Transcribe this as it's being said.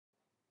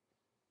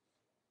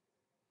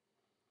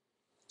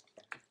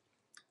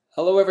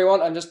Hello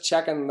everyone, I'm just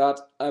checking that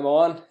I'm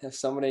on. If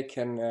somebody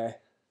can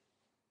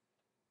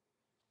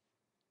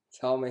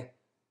tell me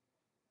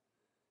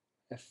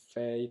if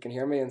you can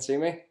hear me and see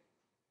me.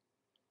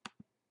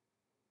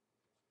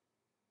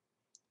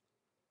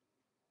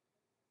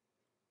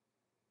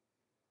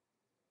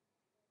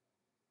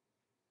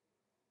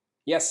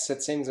 Yes,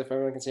 it seems if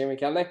everyone can see me,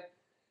 can they?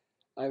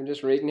 I'm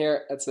just reading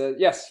here. It's a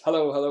yes.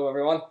 Hello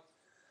everyone.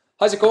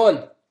 How's it going?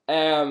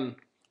 Um,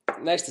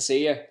 Nice to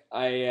see you.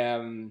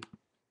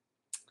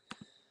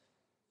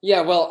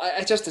 Yeah, well,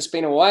 I just it's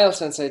been a while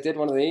since I did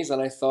one of these,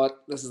 and I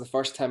thought this is the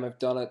first time I've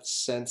done it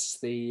since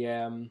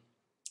my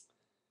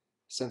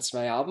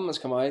album has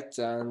come out,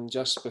 and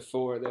just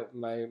before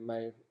my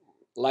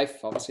life,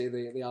 obviously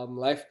the album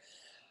Life,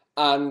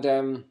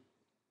 and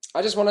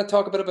I just want to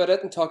talk a bit about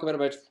it and talk a bit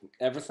about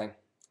everything,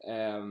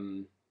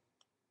 um,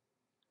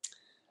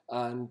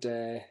 and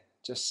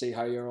just see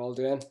how you're all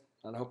doing.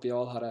 And I hope you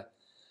all had a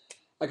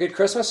good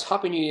Christmas,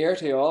 Happy New Year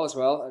to you all as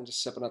well. I'm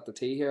just sipping at the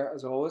tea here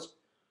as always.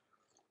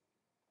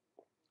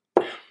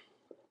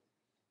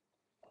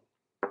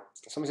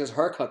 Somebody says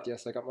haircut.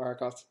 Yes, I got my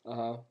haircut.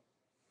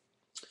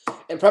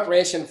 In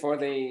preparation for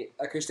the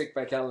Acoustic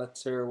by Candlelit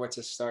tour, which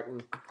is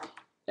starting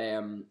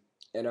um,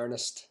 in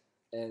earnest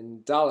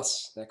in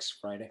Dallas next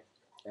Friday.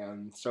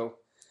 So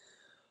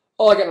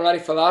all getting ready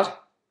for that.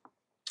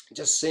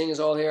 Just seeing us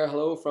all here.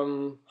 Hello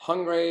from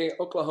Hungary,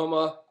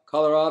 Oklahoma,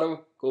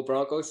 Colorado. Go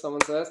Broncos,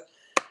 someone says.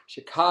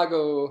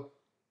 Chicago,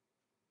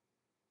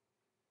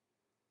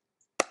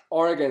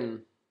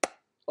 Oregon,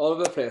 all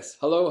over the place.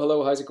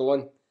 Hello, how's it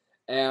going?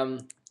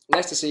 Um,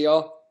 Nice to see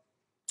y'all.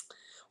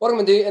 What I'm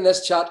going to do in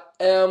this chat,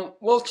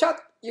 well, chat,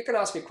 you can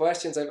ask me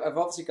questions. I've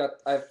also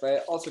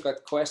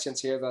got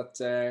questions here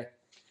that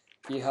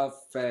you have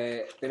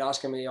been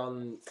asking me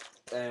um,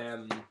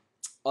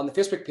 on the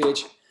Facebook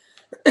page.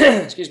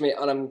 Excuse me,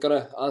 and I'm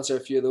gonna answer a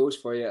few of those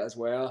for you as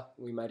well.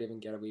 We might even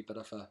get a wee bit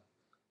of a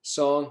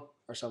song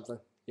or something.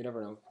 You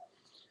never know.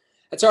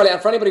 It's early, and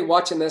for anybody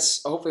watching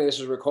this, hopefully this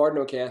is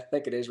recording okay. I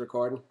think it is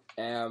recording.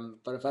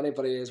 But if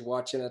anybody is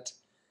watching it,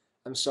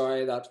 I'm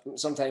sorry that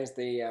sometimes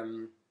it's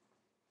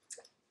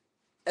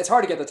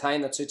hard to get the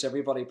time that suits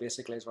everybody.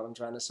 Basically, is what I'm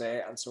trying to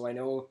say. And so I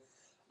know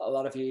a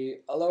lot of you,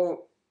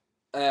 although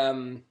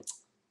um,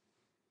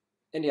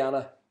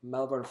 Indiana,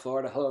 Melbourne,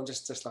 Florida. Hello, I'm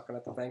just looking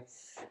at the thing.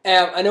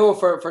 I know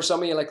for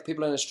some of you, like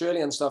people in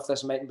Australia and stuff,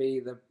 this mightn't be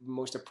the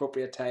most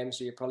appropriate time.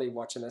 So you're probably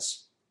watching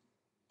this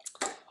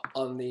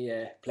on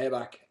the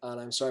playback,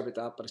 and I'm sorry about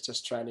that, but it's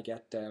just trying to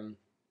get.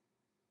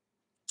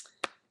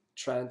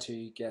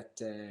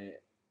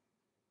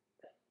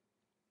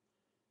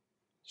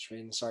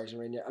 Sorry,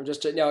 Serena. I'm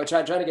just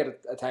trying to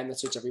get a time that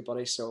suits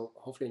everybody. So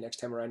hopefully next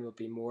time around will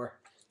be more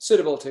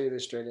suitable to the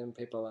Australian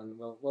people, and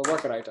we'll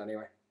work it out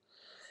anyway.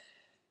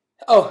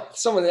 Oh,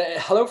 someone!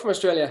 Hello from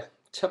Australia.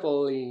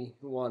 Triple E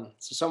one.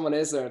 So someone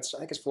is there. I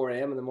think it's 4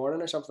 a.m. in the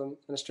morning or something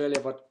in Australia.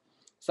 But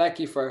thank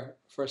you for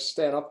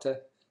staying up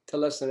to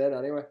listen in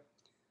anyway.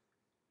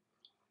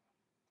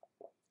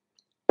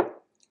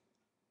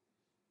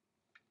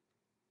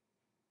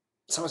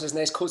 Someone says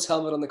nice coach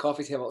helmet on the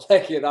coffee table.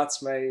 Thank you.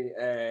 That's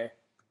my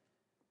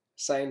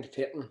signed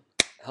Peyton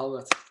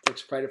helmet.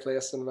 Takes pride of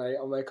place on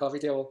my coffee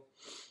table.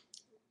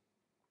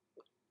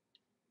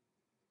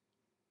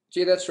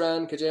 Judith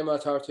Ran,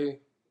 Kajima Tartu,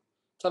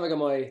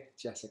 Tamagamoi,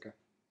 Jessica.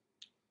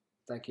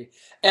 Thank you.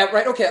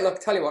 Right, okay, look,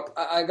 tell you what,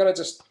 I'm going to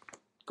just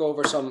go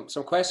over some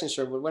questions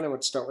here, but when I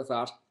would start with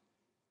that.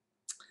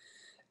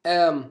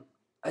 Um,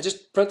 I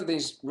just printed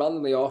these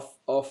randomly off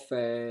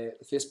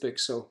Facebook,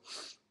 so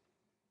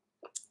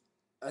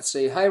let's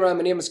see. Hi, Ryan,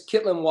 my name is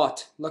Caitlin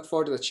Watt. Look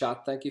forward to the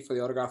chat. Thank you for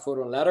the autograph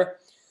photo and letter.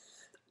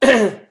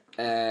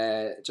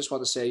 Just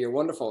want to say you're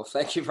wonderful.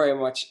 Thank you very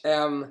much.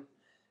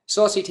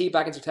 Saw CT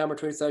back in September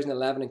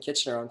 2011 in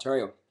Kitchener,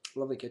 Ontario.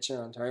 Lovely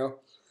Kitchener, Ontario.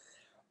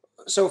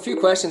 So a few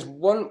questions.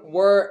 One,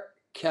 where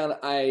can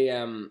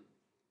I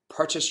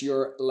purchase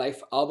your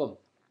Life album?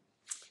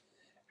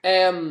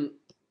 Um,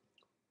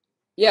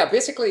 yeah,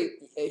 basically,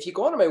 if you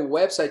go onto my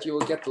website, you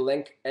will get the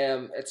link.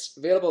 It's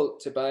available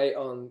to buy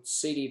on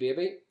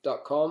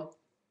cdbaby.com.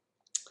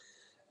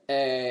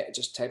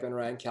 Just type in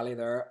Ryan Kelly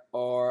there,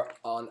 or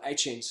on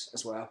iTunes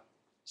as well.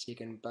 So you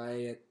can buy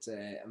it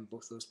in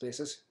both those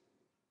places.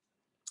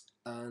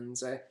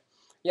 And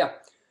yeah,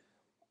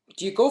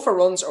 do you go for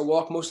runs or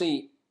walk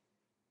mostly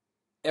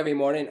every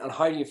morning? And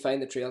how do you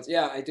find the trails?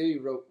 Yeah, I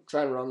do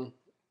try and run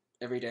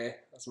every day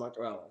as much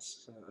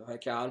as I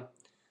can.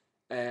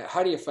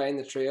 How do you find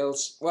the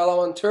trails? Well, I'm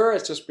on tour.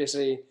 It's just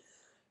basically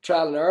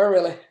trial and error,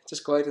 really.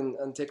 Just go out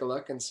and take a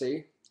look and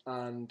see.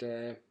 And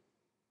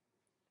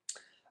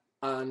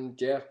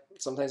yeah,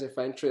 sometimes I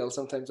find trails.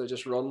 Sometimes I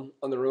just run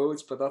on the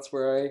roads, but that's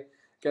where I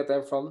get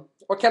them from.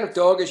 What kind of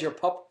dog is your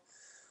pup?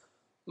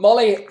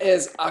 Molly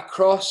is a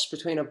cross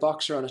between a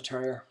boxer and a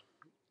terrier.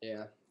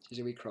 Yeah, she's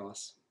a wee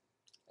cross.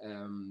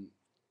 Um,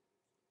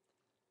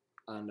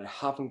 and I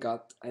haven't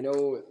got. I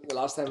know the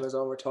last time I was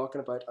on, we are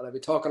talking about, and I'll be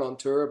talking on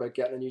tour about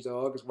getting a new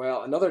dog as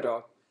well, another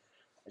dog.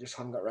 I just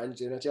haven't got around to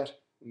doing it yet.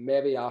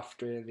 Maybe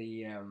after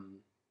the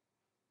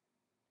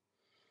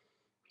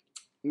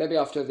maybe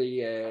after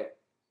the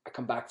I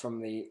come back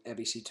from the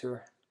ABC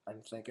tour,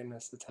 I'm thinking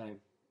that's the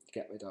time to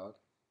get my dog.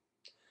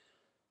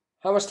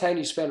 How much time do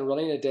you spend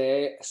running a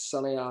day,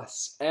 Sunny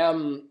ass?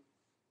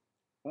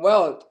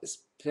 Well, it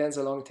depends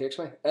how long it takes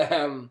me.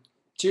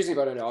 It's usually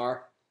about an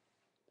hour,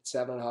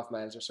 7.5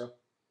 miles or so.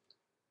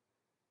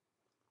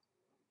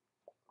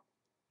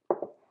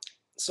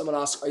 Someone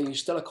asks, "Are you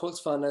still a Colts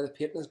fan now that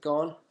Peyton is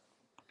gone?"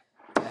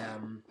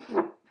 Um,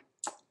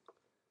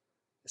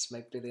 this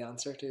might be the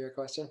answer to your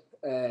question.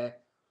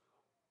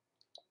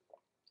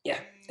 Yeah,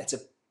 it's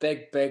a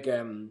big, big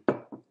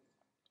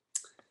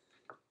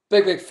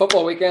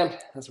football weekend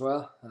as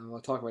well, and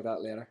we'll talk about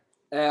that later.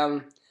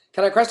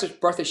 Can I request a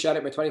birthday shout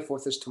out? My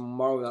 24th is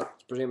tomorrow. That I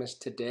presume is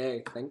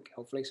today, I think.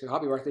 Hopefully, so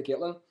happy birthday,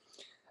 Caitlin.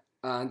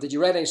 And did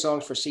you write any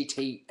songs for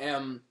CT?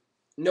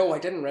 No, I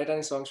didn't write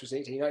any songs for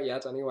CT, not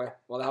yet. Anyway,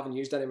 well, I haven't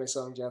used any of my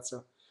songs yet,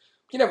 so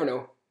you never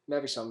know.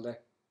 Maybe someday.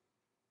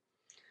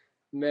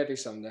 Maybe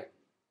someday.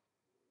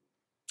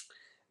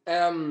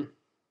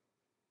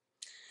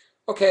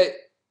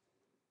 Okay.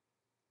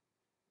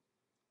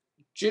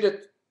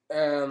 Judith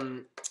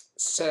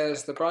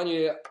says the brand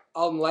new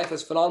album Life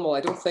is phenomenal.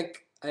 I don't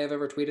think I have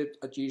ever tweeted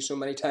at you so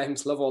many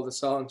times. Love all the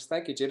songs.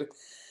 Thank you, Judith.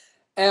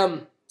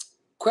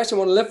 Question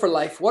one: Live for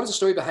Life. What is the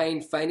story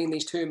behind finding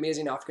these two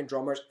amazing African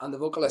drummers and the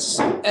vocalists?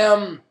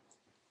 The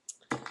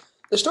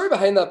story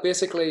behind that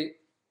basically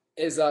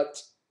is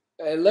that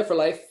Live for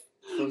Life.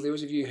 For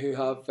those of you who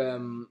have,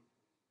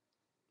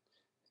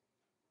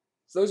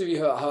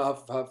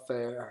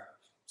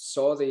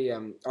 saw the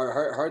or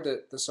heard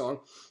the song,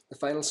 the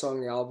final song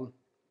of the album.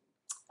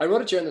 I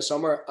wrote it during the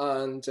summer,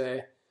 and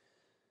when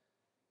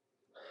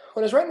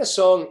I was writing the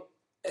song,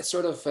 it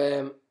sort of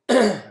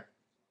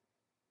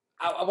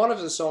I wanted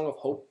a song of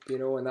hope,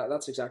 and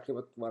that's exactly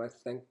what I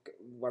think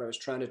what I was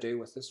trying to do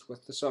with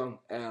the song.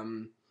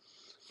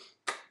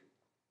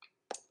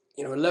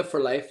 Live for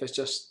Life is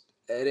just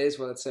it is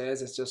what it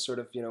says. It's just sort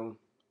of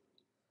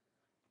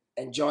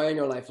enjoying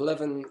your life,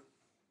 living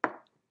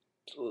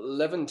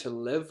to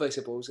live, I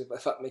suppose,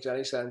 if that makes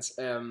any sense.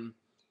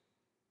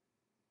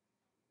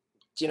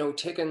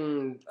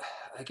 Taking,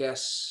 I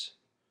guess,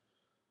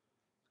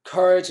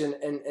 courage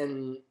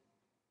in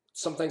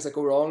some things that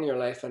go wrong in your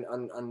life,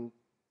 and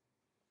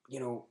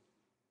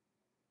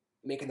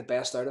making the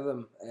best out of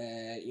them.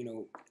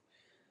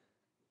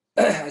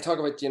 I talk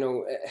about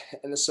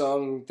in the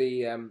song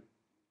the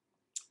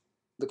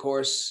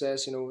chorus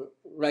says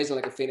rising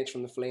like a phoenix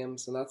from the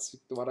flames, and that's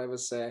what I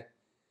was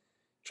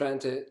trying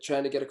to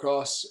get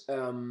across.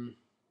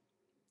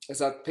 Is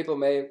that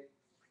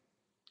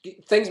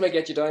things may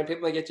get you down,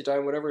 people may get you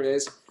down, whatever it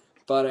is,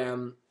 but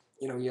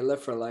you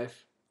live for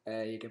life.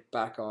 You get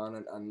back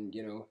on, and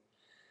you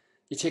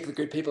take the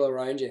good people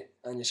around you,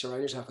 and you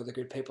surround yourself with the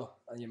good people,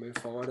 and you move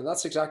forward, and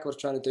that's exactly what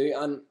I'm trying to do.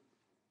 And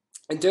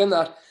in doing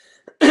that,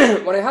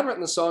 when I had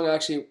written the song, I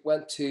actually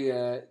went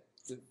to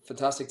the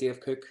fantastic Dave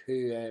Cook,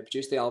 who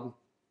produced the album,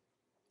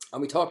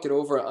 and we talked it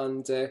over,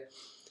 and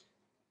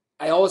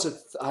I always had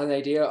an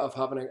idea of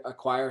having a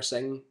choir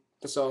sing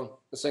the song,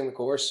 sing the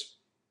chorus,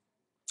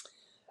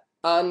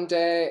 and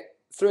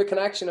through a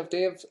connection of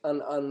Dave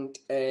and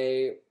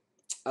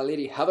a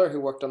lady, Heather, who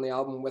worked on the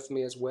album with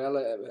me as well,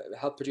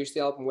 helped produce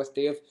the album with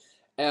Dave.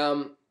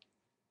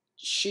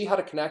 She had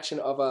a connection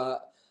of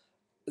a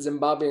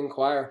Zimbabwean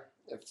choir,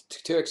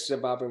 two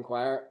Zimbabwean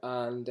choir,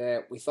 and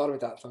we thought about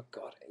that. I thought,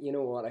 God, you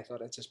know what? I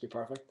thought it'd just be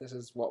perfect. This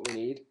is what we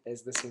need.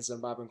 Is this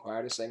Zimbabwean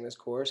choir to sing this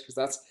chorus? Because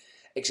that's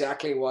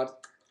exactly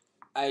what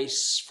I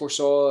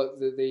foresaw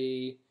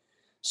the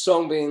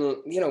song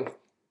being,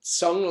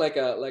 sung like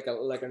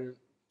an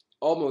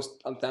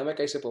almost anthemic,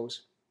 I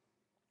suppose.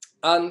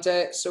 And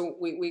so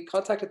we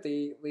contacted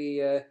the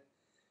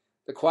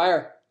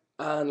choir,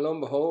 and lo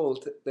and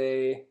behold,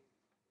 they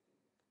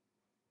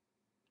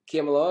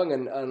came along,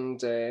 and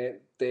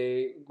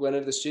they went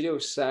into the studio,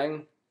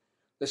 sang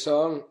the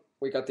song.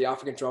 We got the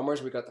African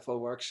drummers, we got the full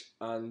works,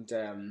 and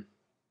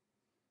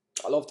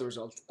I loved the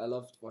result. I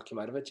loved what came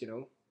out of it.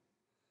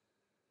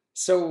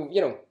 So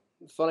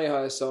funny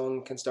how a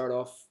song can start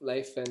off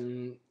life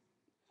in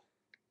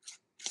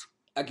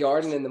a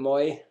garden in the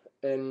Moy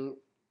in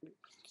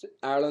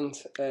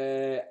Ireland,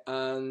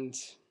 and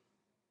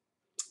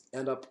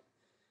end up,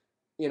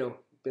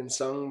 being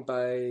sung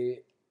by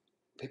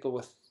people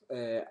with,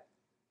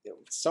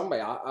 sung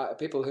by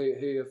people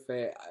who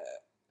have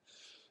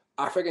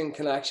African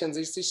connections.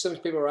 These some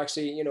people are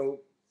actually,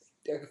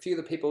 a few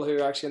of the people who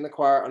are actually in the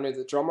choir and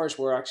the drummers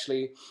were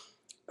actually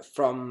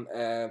from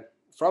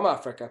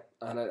Africa,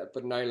 and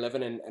but now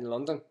living in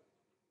London.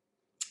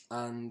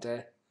 And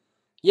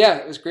yeah,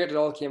 it was great. It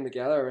all came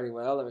together really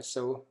well. I was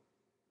so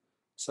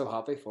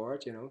happy for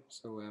it,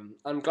 So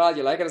I'm glad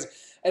you like it.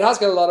 It has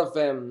got a lot of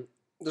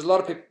there's a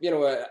lot of people,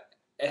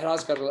 it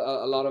has got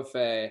a lot of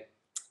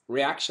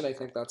reaction. I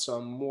think that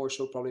song more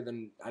so probably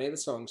than any of the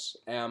songs.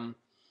 And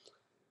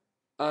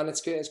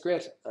it's good. It's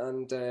great.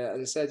 And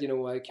as I said,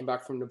 I came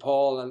back from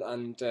Nepal,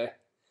 and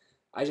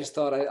I just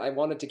thought I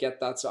wanted to get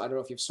that. So I don't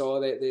know if you saw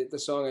the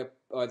song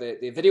or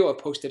the video I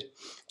posted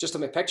just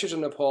on my pictures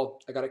in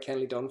Nepal. I got it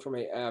kindly done for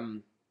me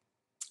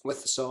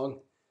with the song.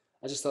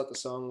 I just thought the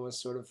song was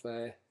sort of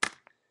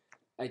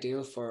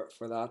ideal for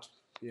that,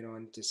 you know,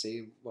 and to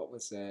see what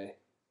was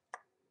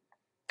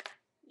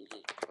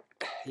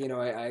you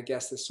know, I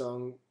guess the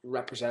song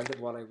represented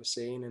what I was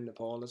seeing in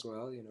Nepal as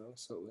well, you know,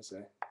 so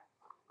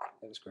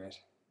it was great.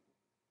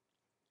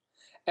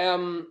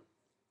 Um,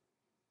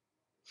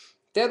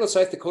 Dead with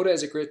South Dakota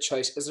is a great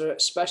choice. Is there a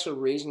special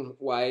reason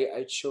why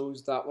I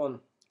chose that one?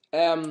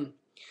 Um,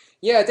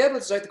 yeah, Dead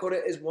with South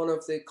Dakota is one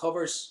of the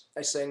covers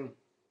I sing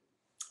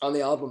on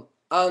the album,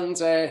 and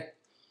the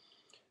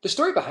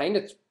story behind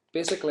it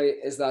basically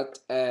is that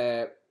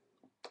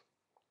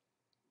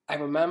I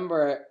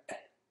remember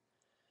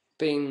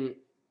being,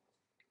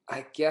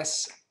 I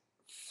guess,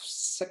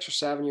 6 or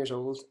 7 years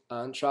old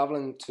and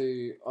traveling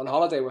to on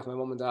holiday with my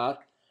mum and dad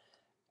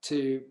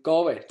to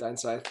Galway down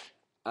south,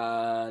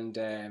 and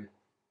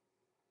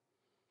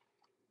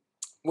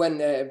when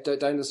down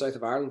to the south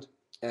of Ireland,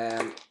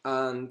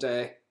 and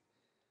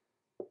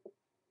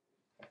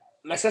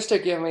my sister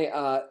gave me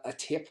a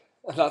tape.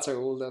 That's how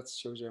old. That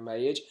shows you my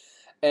age.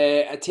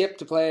 A tape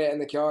to play in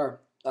the car,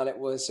 and it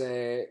was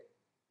a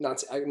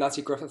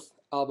Nancy Griffith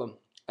album.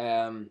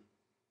 Um,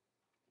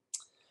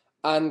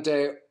 and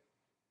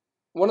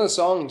one of the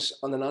songs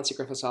on the Nancy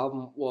Griffiths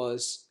album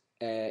was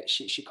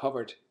she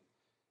covered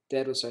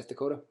 "Dead with South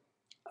Dakota,"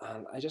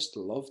 and I just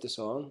loved the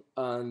song.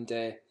 And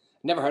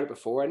never heard it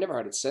before. I never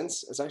heard it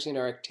since. It's actually an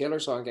Eric Taylor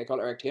song. A guy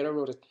called Eric Taylor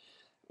wrote it,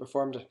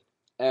 performed it.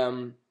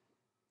 And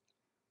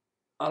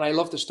I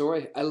love the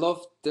story. I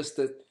love this.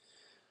 That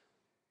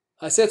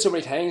I said so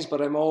many times,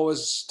 but I'm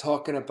always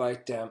talking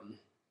about.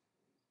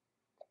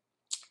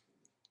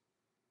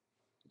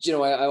 You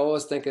know, I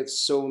always think it's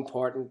so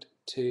important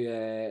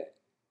to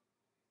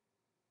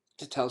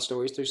tell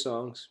stories through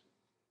songs.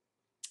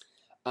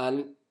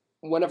 And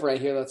whenever I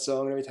hear that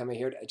song, and every time I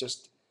hear it,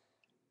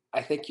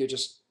 I think you're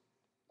just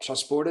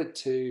transported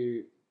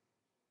to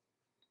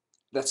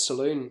that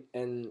saloon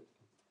in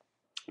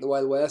the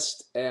Wild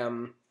West,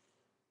 a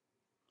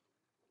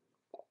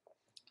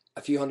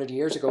few hundred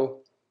years ago.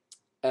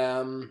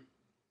 Um,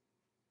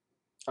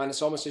 and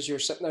it's almost as you're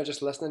sitting there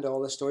just listening to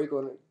all this story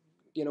going,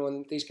 you know,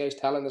 and these guys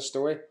telling the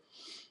story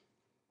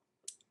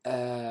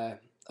uh,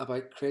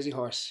 about Crazy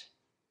Horse.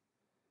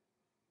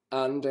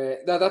 And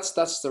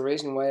that's the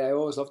reason why I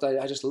always loved that.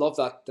 I just love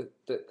that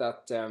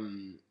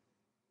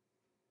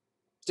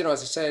you know,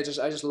 as I say,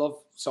 I just love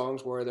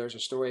songs where there's a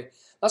story.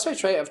 That's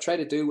what I've tried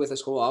to do with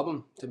this whole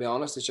album. To be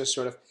honest, it's just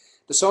sort of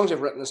the songs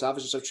I've written this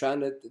album is just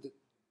trying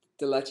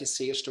to let you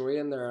see a story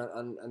in there,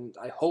 and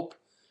I hope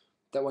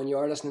that when you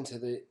are listening to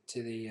the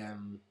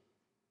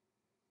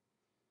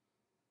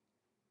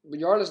when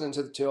you are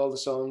listening to all the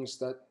songs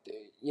that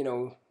you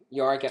know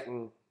you are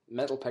getting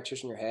mental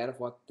pictures in your head of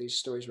what these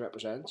stories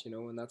represent, you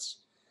know, and that's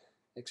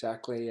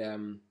exactly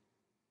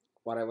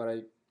what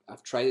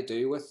I've tried to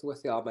do with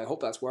the album. I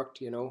hope that's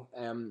worked, you know.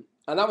 And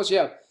that was,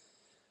 yeah,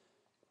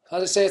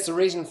 as I say, it's the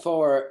reason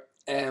for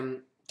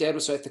Dead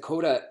with South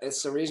Dakota.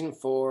 It's the reason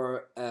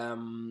for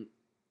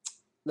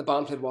the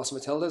band played Waltzing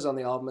Matildas on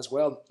the album as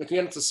well.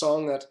 Again, it's a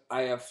song that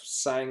I have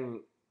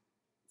sang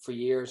for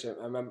years.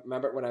 I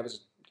remember it when I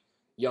was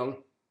young.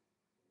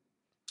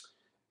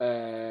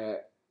 A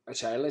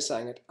child, I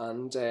sang it,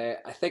 and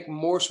I think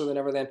more so than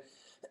ever then.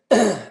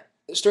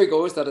 The story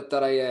goes that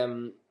I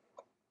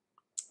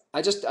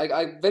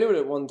videoed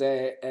it one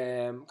day,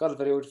 got it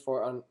videoed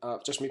for on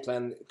just me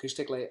playing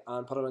acoustically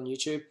and put it on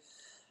YouTube,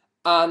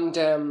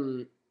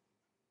 and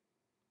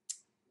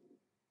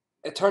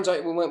it turns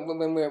out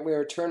when we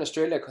were touring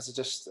Australia, because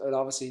it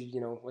obviously,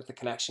 you know, with the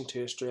connection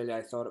to Australia,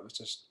 I thought it was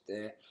just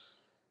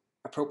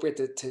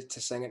appropriate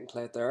to sing it and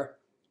play it there,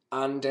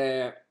 and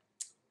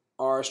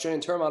our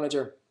Australian tour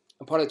manager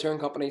and part of the touring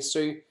company,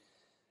 Sue,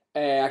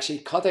 actually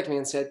contacted me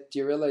and said, "Do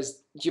you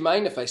realize? Do you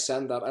mind if I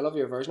send that? I love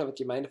your version of it.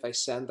 Do you mind if I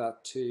send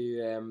that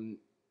to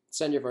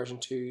send your version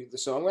to the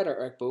songwriter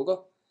Eric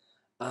Bogle?"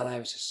 And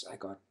I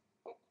got,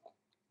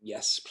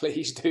 yes,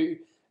 please do,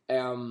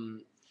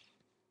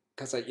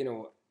 because I, you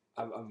know,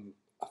 I've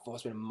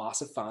always been a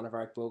massive fan of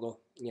Eric Bogle.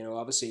 You know,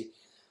 obviously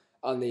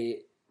on the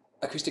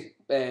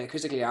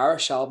acoustically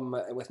Irish album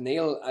with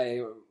Neil,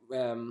 I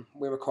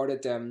we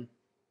recorded No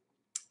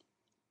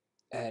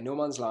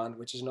Man's Land,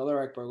 which is another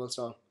Eric Bogle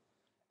song.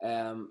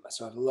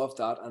 So I've loved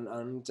that,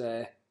 and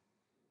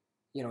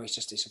you know, he's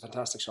a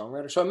fantastic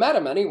songwriter. So I met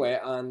him anyway,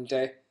 and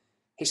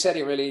he said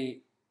he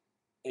really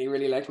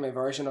liked my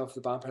version of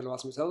the band played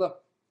Waltzing Matilda,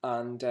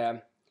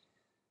 and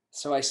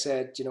so I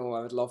said, you know,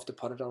 I would love to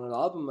put it on an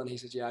album, and he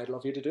said, yeah, I'd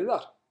love you to do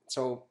that.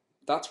 So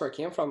that's where it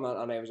came from,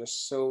 and I was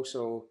just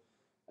so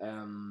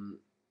um,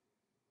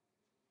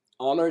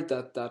 honored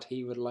that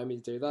he would allow me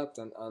to do that,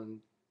 and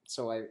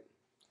so I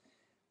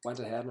went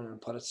ahead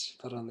and put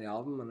it on the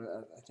album,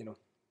 and you know,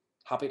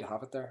 happy to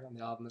have it there on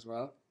the album as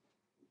well.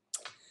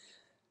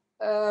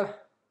 Uh,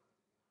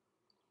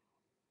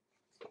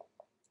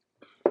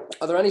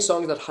 are there any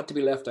songs that had to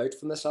be left out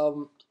from this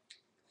album?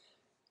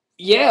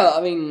 Yeah,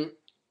 I mean,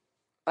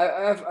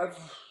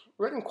 I've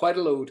written quite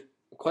a load,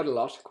 quite a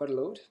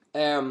load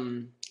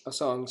of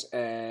songs,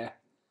 and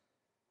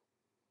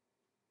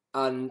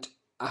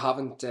I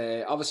haven't.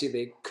 Obviously,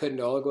 they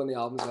couldn't all go on the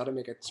album, so I had to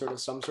make it sort of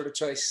some sort of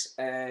choice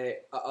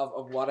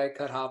of what I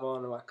could have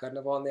on and what I couldn't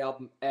have on the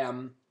album.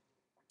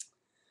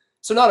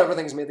 So not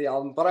everything's made the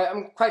album, but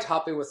I'm quite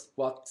happy with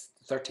what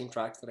 13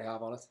 tracks that I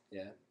have on it.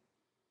 Yeah.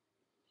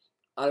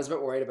 I was a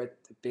bit worried about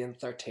being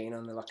 13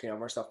 and the lucky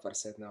number stuff, but I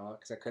said no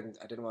because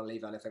I didn't want to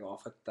leave anything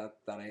off it that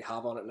I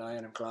have on it now,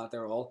 and I'm glad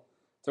they're all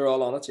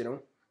on it.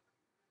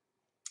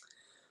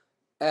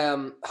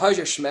 How's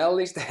your smell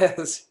these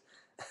days?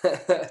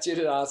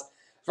 Judith asked.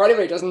 For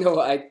anybody who doesn't know,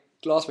 I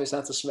lost my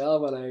sense of smell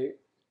when I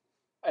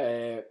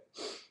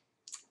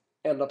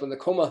ended up in the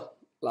coma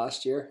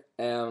last year.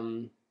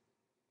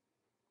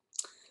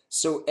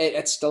 So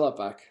it's still not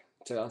back.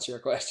 To answer your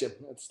question,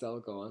 it's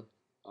still going.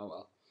 Oh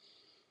well,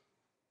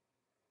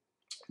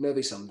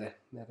 maybe someday.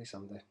 Maybe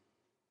someday.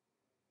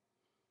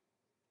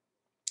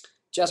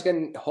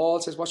 Jessica Hall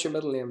says, "What's your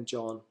middle name,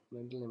 John?"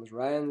 My middle name is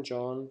Ryan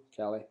John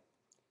Kelly.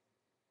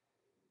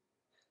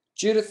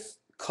 Judith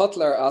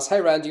Cutler asks, "Hi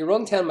Ryan, do you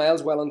run 10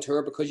 miles while on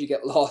tour because you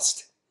get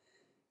lost?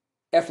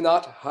 If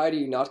not, how do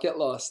you not get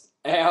lost?"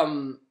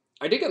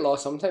 I do get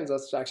lost sometimes.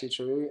 That's actually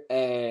true.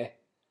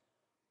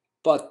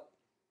 But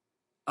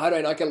how do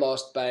I not get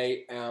lost?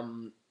 By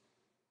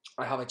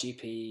I have a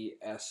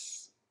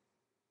GPS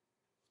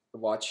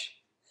watch.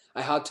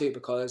 I had to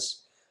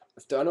because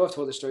I know I've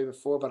told the story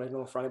before, but I don't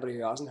know for anybody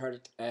who hasn't heard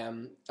it.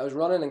 I was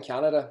running in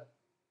Canada,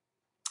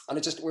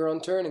 and we were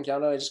on tour in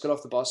Canada. I just got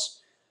off the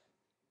bus,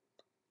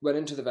 went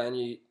into the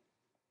venue,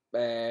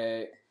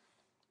 uh,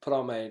 put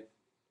on my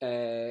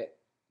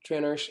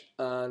trainers,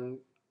 and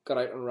got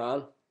out and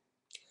ran.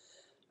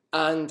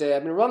 And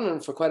I've been running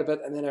for quite a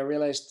bit, and then I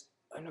realized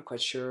I'm not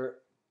quite sure.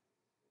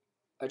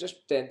 I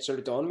just then sort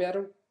of dawned on me. I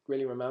don't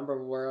really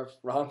remember where I've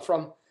ran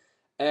from.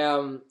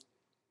 Um,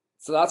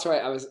 so that's why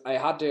I was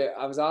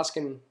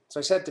asking. So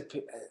I said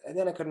and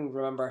then I couldn't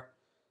remember.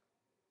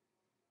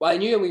 Well, I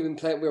knew we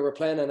were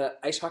playing in an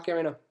ice hockey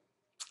arena,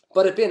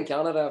 but it being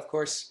Canada, of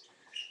course,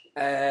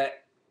 uh,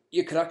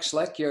 you could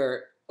actually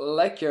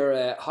like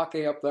your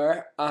hockey up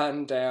there.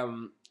 And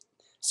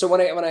so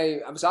when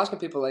I was asking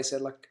people, I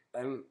said, "Look,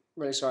 I'm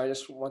really sorry. I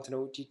just want to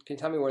know. Can you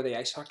tell me where the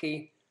ice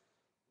hockey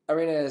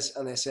arena is?"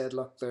 And they said,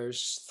 "Look,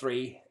 there's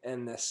three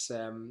in this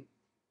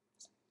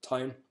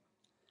town."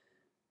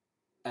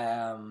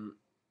 Um,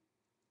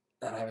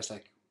 and I was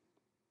like,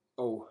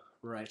 "Oh,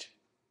 right."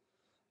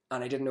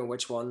 And I didn't know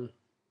which one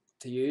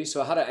to use,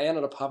 so I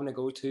ended up having to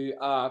go to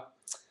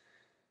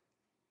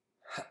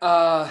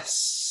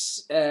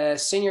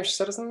senior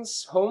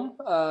citizens home,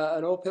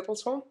 an old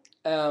people's home,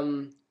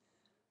 and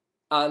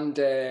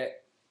I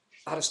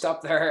had to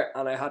stop there,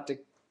 and I had to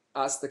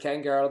ask the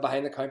kind girl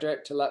behind the counter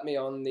to let me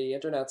on the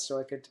internet so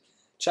I could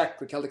check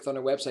the Celtic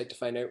Thunder website to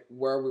find out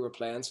where we were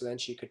playing, so then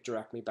she could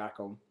direct me back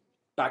home,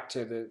 back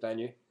to the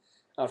venue.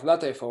 And from that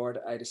day forward,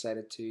 I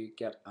decided to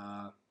get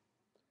a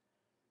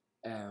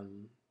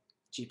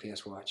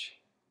GPS watch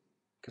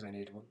because I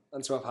needed one,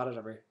 and so I've had it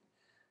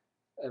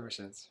ever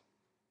since.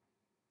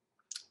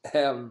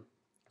 Um,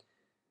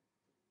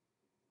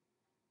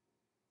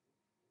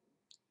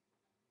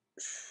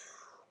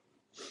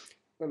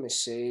 Let me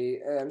see.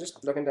 I'm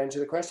just looking down to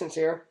the questions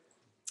here.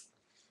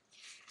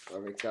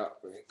 Where we got?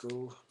 Where we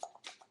go?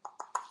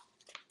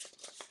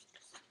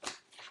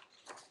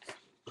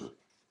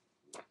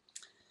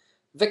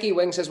 Vicky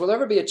Wing says, "Will there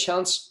ever be a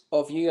chance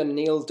of you and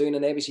Neil doing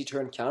an ABC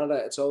tour in Canada?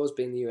 It's always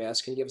been the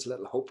US. Can you give us a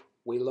little hope?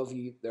 We love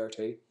you there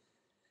too."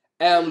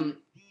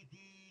 Um,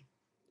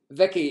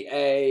 Vicky,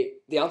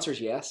 the answer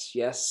is yes.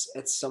 Yes,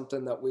 it's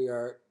something that we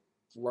are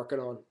working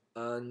on,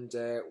 and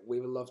we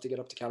would love to get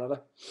up to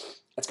Canada.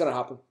 It's gonna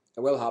happen. It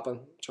will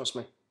happen. Trust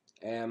me.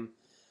 Um,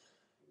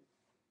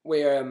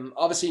 we're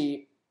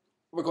obviously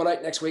we're going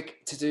out next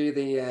week to do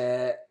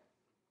the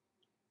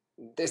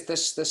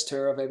this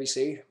tour of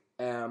ABC.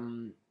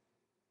 Um,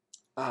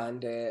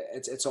 and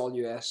it's all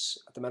US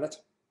at the minute.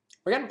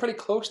 We're getting pretty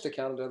close to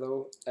Canada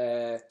though,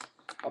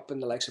 up in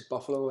the likes of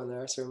Buffalo and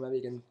there, so maybe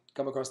you can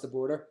come across the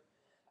border.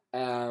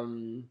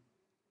 Um,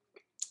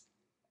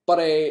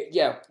 but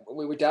yeah,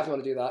 we would definitely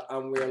want to do that,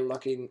 and we're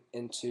looking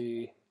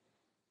into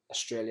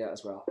Australia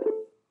as well.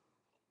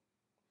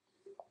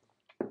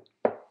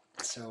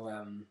 So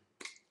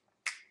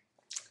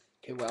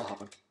could well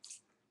happen.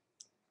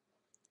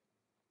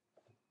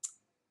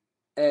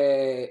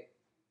 Uh,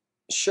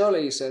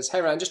 Shirley says, "Hi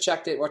Ryan, just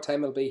checked it. What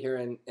time it'll be here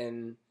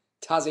in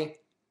Tassie,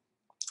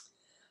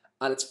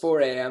 and it's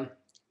 4 a.m.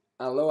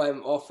 Although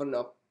I'm often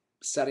up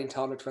setting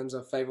toddler twins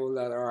of 5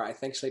 or I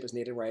think sleep is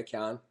needed where I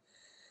can.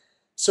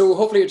 So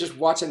hopefully you're just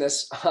watching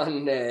this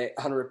on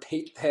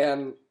repeat.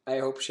 Then I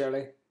hope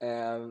Shirley.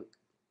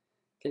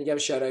 Can you give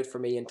a shout out for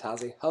me in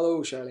Tassie?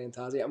 Hello Shirley in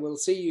Tassie, and we'll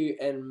see you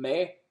in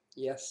May.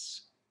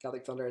 Yes,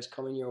 Celtic Thunder is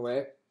coming your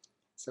way,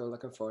 so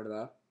looking forward to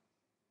that.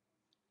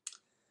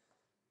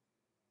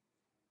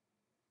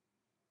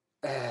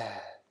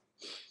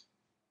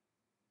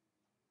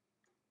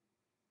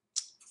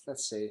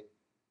 Let's see.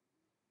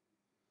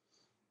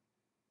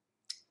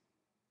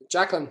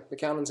 Jacqueline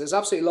Buchanan says,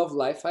 absolutely love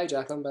life. Hi,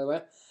 Jacqueline, by the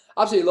way.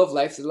 Absolutely love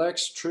life. The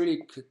lyrics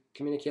truly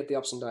communicate the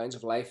ups and downs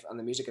of life, and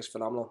the music is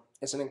phenomenal.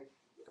 It's an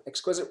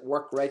exquisite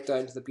work right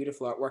down to the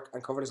beautiful artwork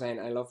and cover design.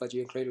 I love that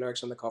you include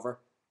lyrics on the cover.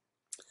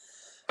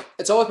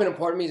 It's always been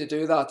important to me to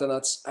do that, and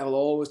I will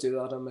always do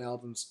that on my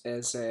albums,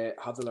 is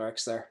have the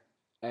lyrics there.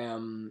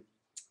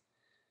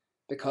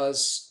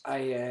 Because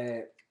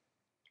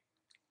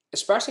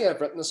especially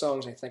I've written the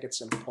songs, I think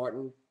it's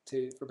important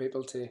for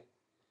people to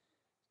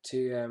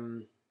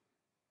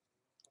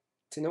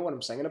know what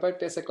I'm singing about,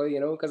 basically,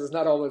 because it's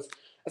not always.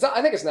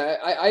 I think it's not.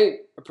 I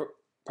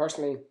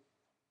personally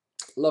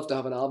love to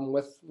have an album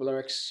with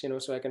lyrics,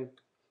 so I can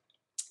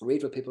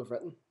read what people have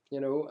written,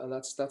 and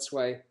that's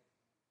why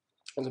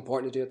it's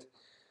important to do it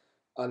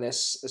on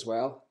this as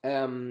well.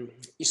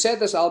 You said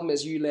this album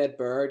is You Laid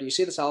Bare. Do you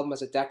see this album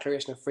as a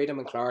declaration of freedom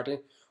and clarity,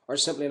 or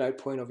simply an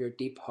outpouring of your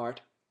deep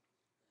heart?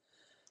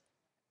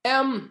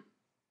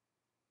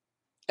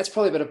 It's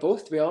probably a bit of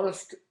both, to be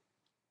honest.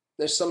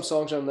 There's some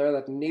songs on there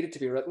that needed to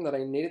be written, that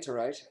I needed to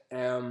write,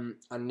 and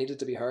needed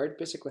to be heard,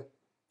 basically.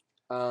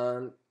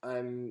 And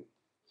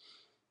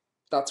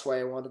that's why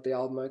I wanted the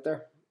album out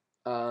there.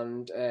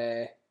 And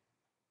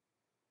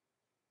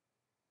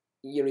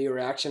your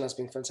reaction has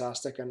been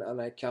fantastic,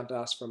 and I can't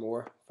ask for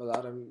more for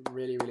that. I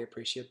really, really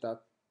appreciate that.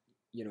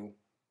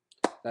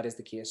 That is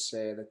the case.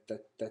 That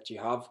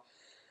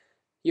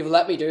you've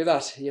let me do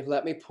that. You've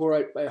let me pour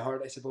out my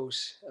heart, I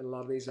suppose, in a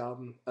lot of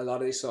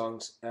these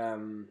songs.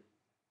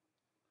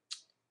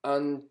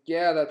 And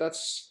yeah, it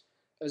was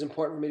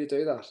important for me to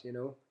do that.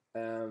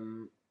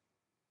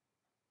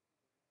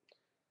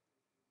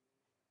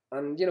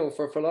 And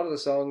for a lot of the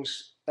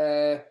songs,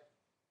 like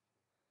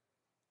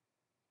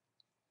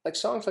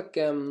songs like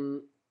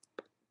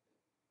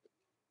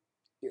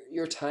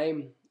Your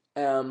Time,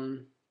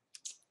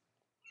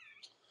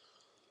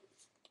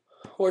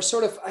 or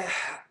sort of,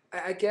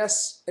 I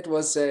guess it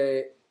was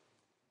the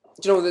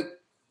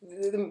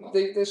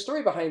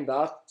story behind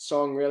that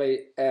song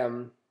really,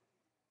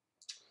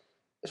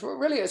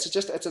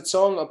 it's a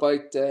song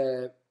about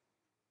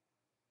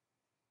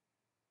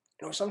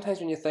sometimes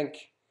when you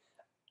think,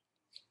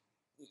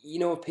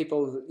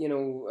 people,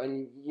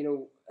 and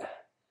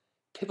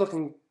people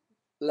can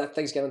let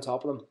things get on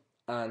top of them,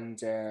 and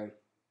do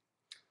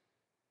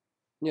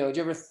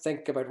you ever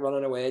think about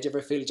running away? Do you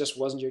ever feel it just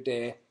wasn't your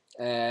day,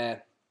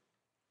 or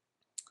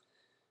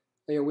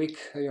your week,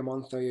 or your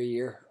month, or your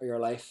year, or your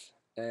life?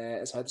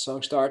 Is how the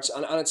song starts,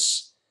 and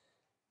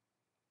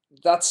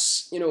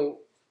that's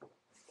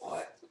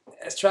what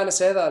it's trying to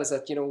say. That is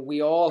that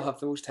we all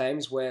have those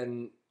times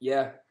when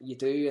you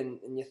do, and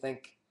you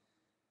think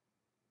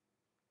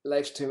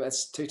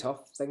it's too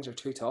tough, things are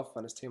too tough,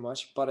 and it's too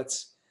much. But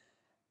it's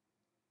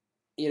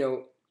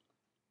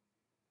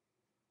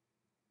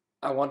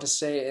I want to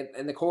say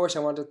in the chorus, I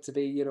want it to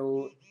be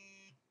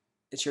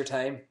it's your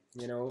time.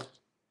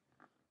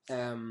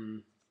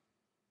 Um,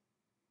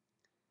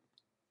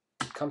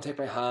 Come take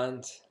my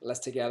hand, let's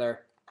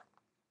together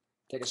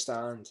take a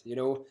stand.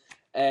 So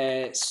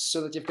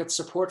that you've got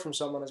support from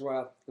someone as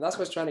well, and that's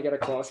what I was trying to get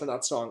across in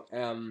that song.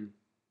 And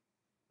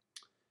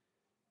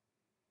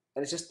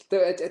it's just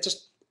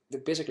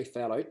it basically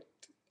fell out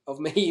of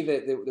me,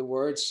 the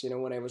words,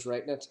 when I was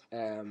writing it.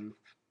 And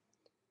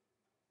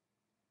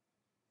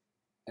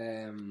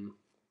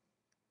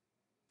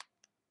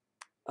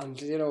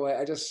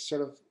I just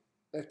sort of,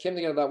 it came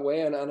together that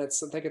way, and I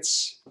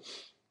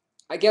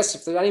guess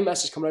if there's any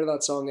message coming out of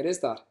that song, it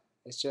is that.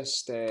 It's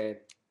just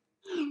it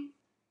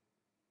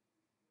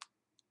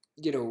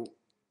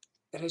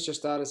is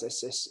just that.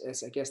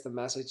 It's I guess the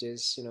message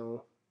is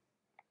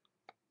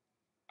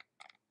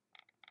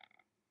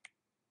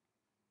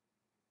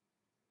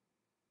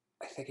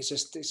I think it's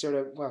just sort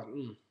of, well,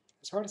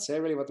 it's hard to say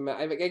really what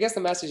I guess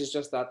the message is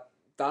just that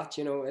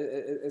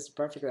it's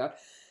perfectly that.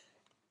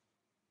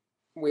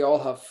 We all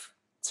have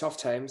tough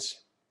times,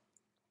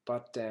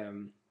 but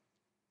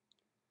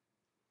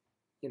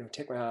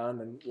take my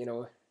hand, and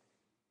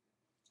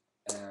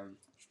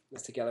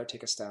let's together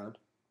take a stand.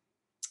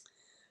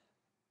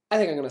 I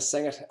think I'm gonna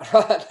sing it.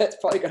 It's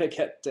probably gonna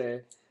get.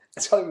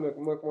 It's probably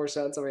make more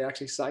sense if I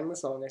actually sang the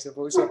song, I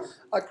suppose. So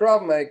I'll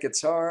grab my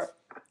guitar.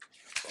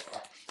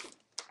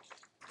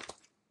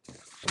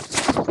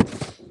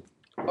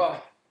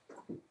 Oh,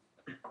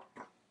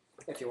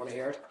 if you want to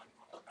hear it,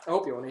 I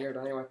hope you want to hear it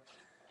anyway.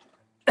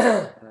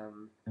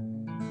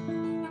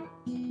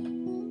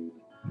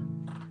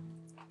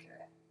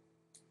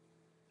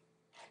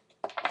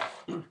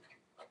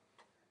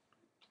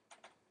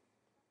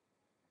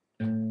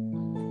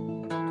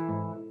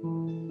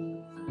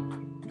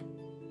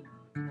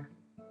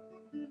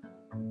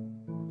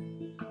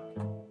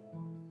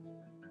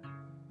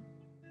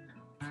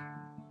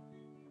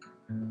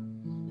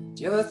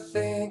 Do you ever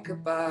think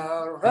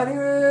about running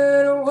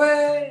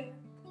away?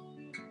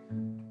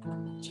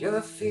 Do you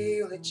ever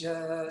feel it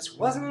just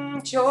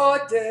wasn't your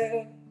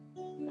day?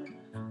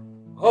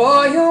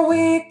 Or your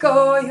week,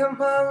 or your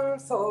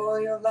month, or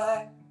your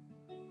life?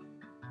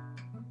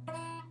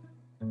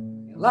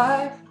 Your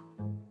life?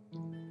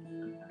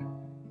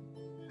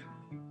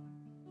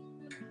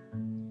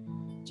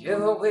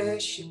 you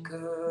wish you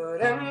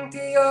could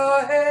empty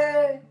your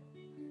head,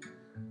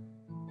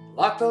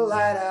 lock the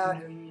light out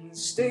and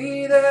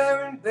stay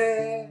there in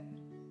bed?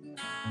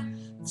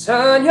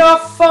 Turn your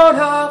phone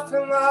off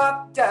and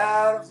opt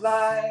out of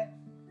life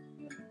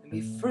and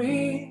be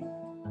free.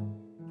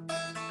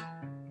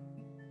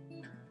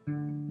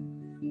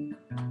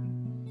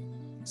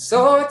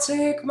 So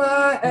take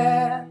my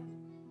hand,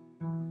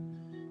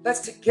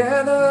 let's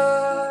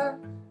together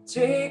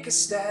take a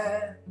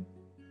stand.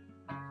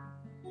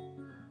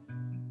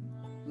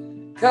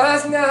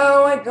 'Cause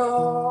now I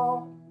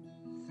know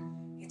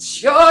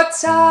it's your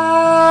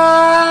time.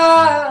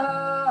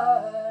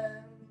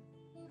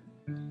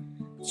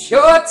 It's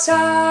your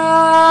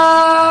time.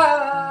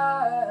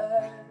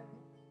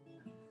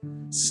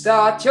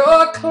 Start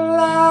your climb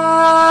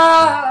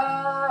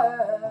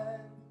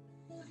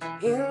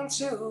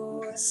into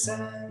the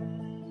sun.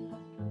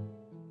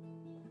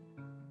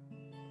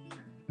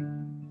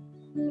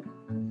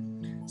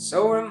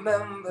 So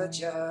remember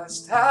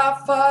just how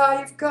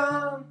far you've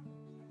come,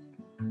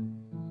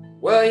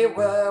 where you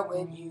were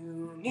when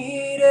you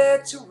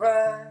needed to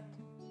run.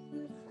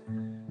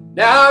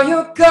 Now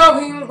you're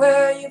going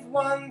where you've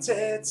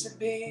wanted to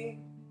be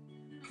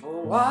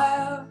for a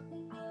while.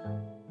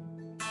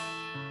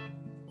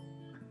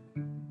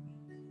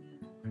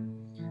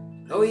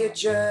 Though your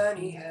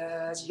journey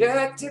has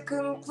yet to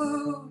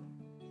conclude,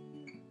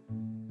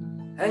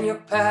 and your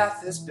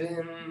path has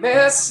been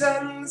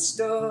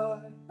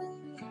misunderstood,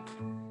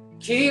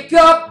 keep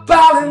your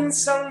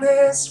balance on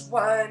this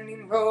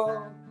winding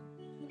road,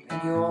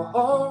 and you're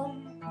home.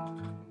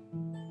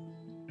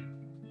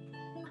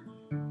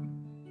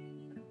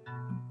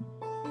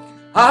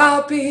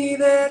 I'll be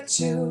there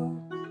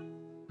too,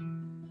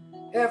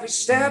 every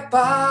step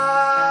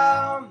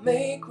I'll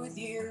make with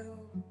you.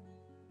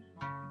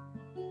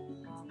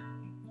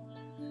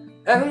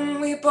 And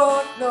we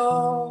both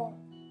know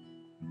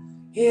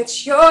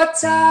it's your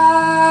time.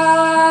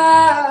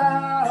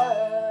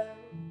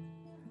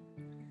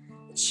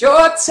 It's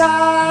your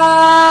time.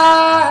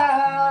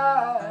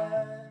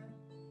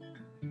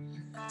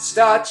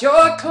 Start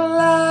your climb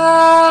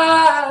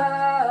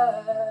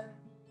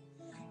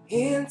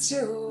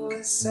into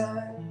the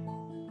sun.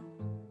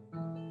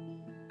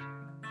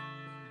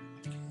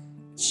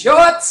 It's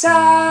your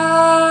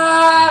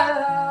time.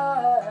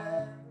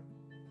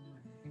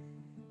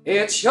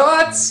 It's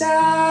your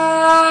time.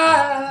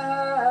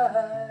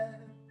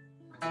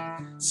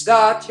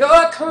 Start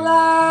your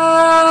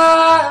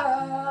climb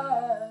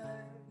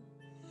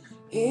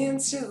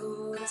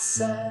into the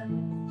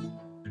sun.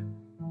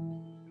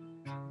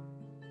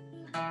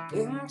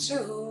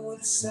 Into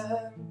the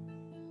sun.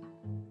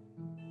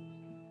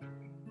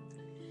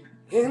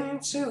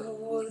 Into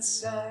the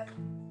sun.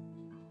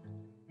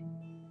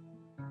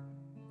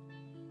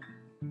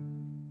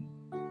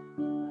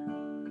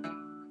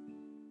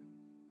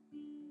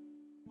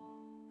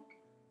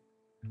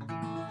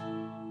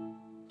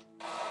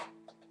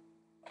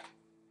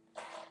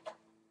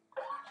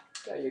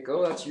 There you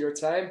go, that's your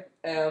time.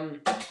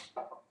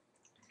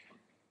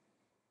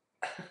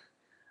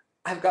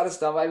 I've got to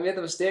stop. I made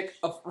the mistake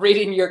of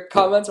reading your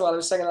comments while I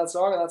was singing that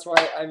song, and that's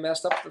why I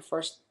messed up the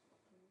first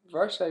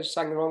verse. I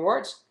sang the wrong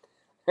words.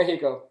 There you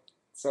go.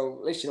 So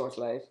at least you know it's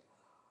live.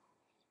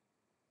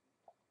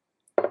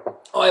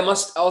 Oh, I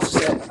must also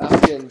say,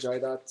 after you enjoy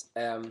that,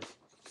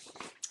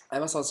 I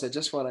must also say,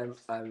 just when I'm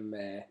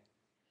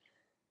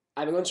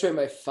going through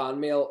my fan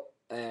mail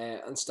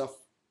and stuff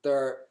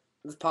there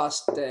the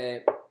past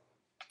 3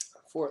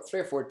 or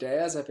 4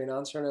 days. I've been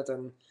answering it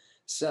and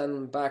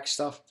sending back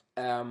stuff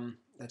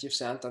that you've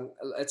sent, and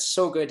it's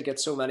so good to get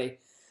so many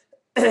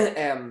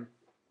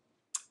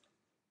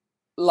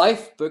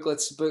life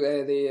booklets,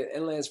 the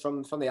inlays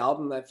from the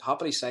album. I've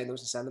happily signed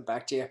those and send them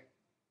back to you.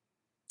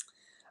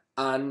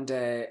 And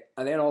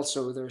then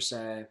also there's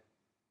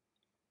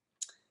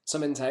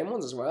some in time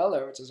ones as well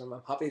there, which is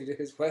I'm happy to do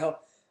as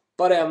well.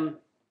 But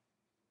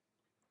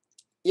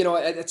you know,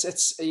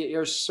 it's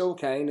you're so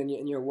kind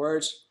in your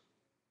words,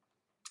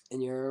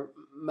 in your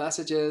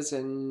messages,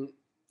 and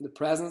the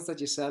presents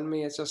that you send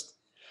me.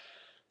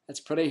 It's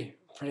pretty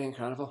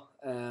incredible.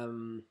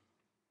 And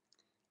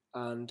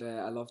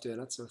I love doing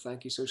it. So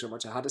thank you so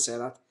much. I had to say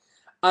that.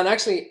 And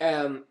actually,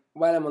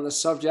 while I'm on the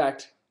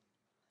subject,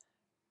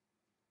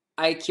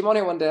 I came on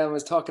here one day and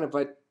was talking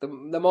about the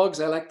mugs.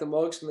 I like the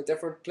mugs from the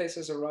different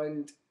places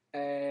around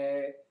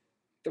the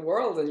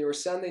world, and you were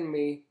sending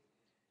me.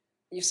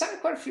 You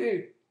sent quite a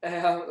few.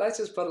 Let's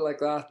just put it like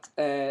that.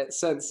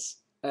 Since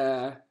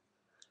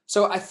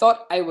so I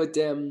thought I would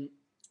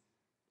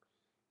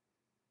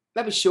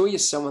maybe show you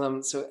some of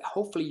them. So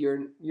hopefully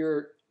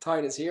your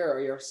town is here, or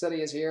your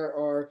city is here,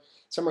 or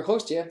somewhere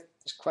close to you.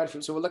 There's quite a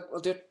few. So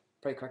we'll do it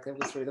pretty quickly.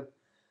 We'll go through them.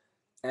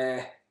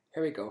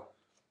 Here we go.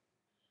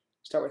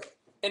 Start with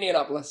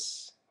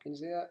Indianapolis. Can you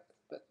see that?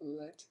 A bit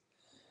light.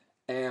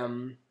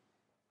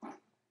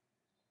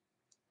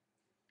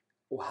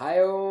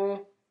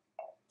 Ohio.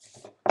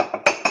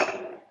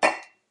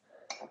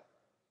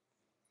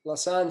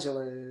 Los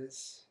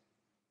Angeles.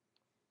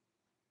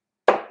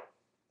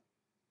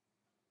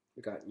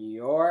 We got New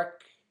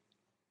York.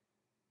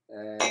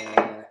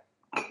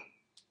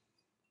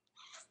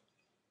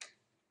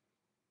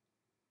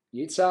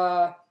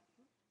 Utah.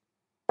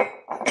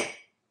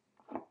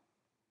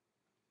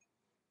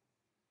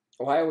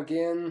 Ohio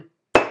again.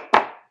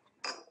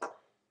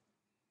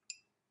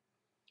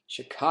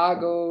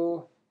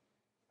 Chicago.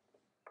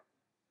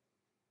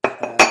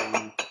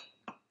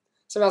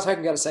 Something else I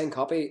can get a signed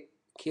copy.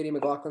 Katie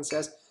McLaughlin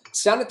says,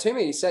 send it to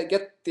me. Send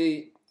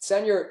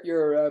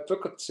your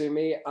booklet to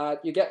me.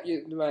 You get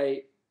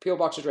my PO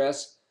box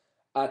address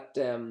at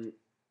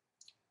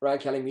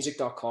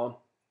RyanKellyMusic.com.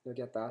 You'll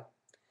get that.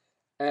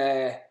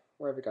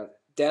 Where have we got?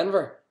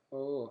 Denver.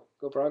 Oh,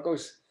 go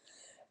Broncos.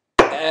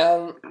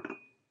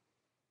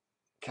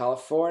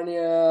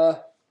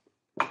 California.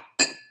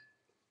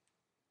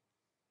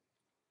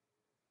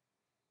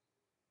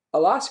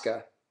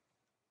 Alaska.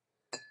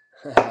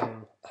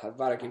 I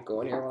better keep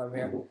going here while I'm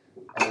here.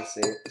 Let me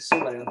see. There's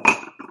so many of them.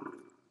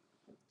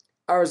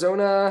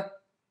 Arizona.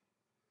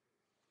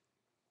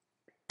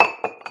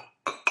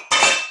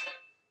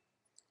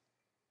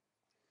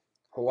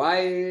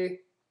 Hawaii.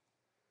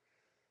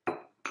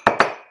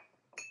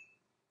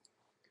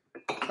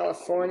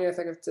 California, I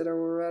think I did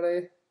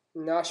already.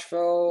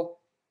 Nashville.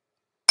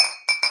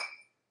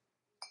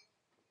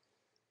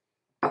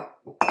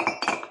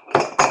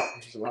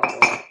 There's a lot more.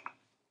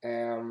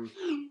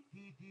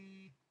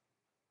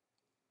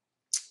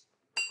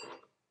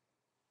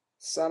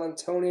 San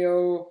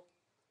Antonio.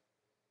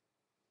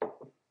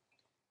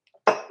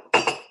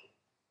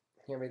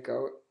 Here we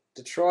go.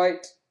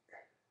 Detroit.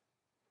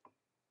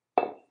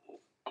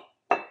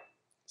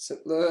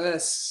 St.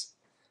 Louis.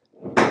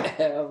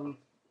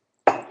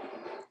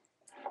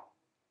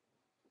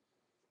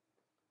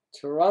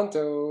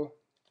 Toronto.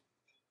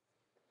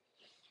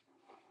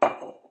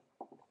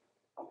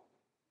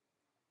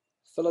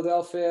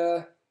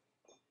 Philadelphia.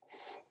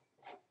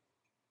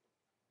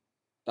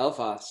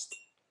 Belfast.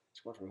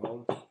 It's one from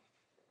home.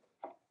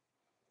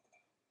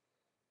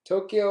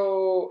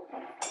 Tokyo.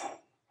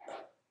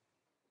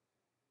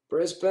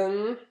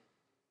 Brisbane.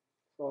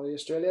 For all the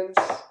Australians.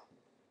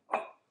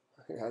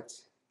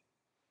 That's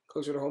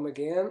closer to home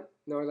again.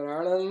 Northern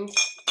Ireland.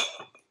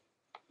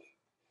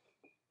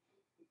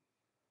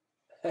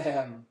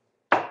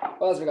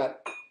 What else we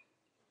got?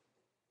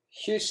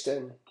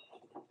 Houston.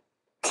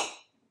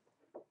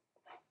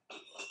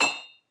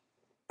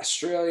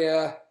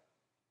 Australia.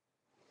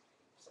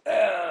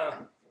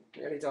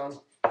 Nearly done,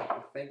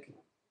 I think.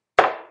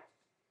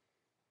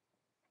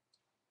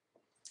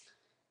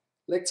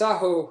 Lake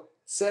Tahoe.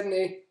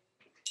 Sydney.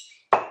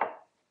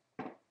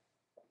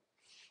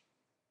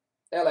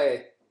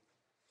 LA.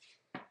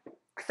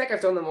 I think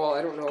I've done them all,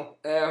 I don't know.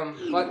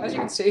 But as you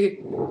can see,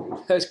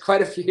 there's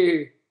quite a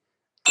few.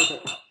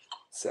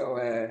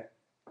 So,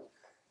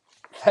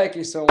 thank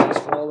you so much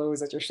for all those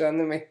that you're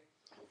sending me.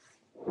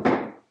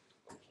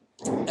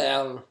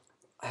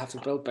 I have to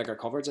build bigger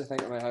cupboards, I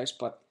think, in my house,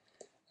 but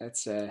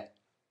it's all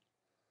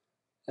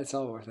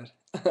worth it.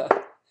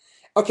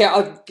 Okay,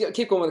 I'll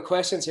keep going with the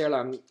questions here.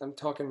 I'm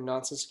talking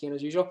nonsense again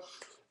as usual.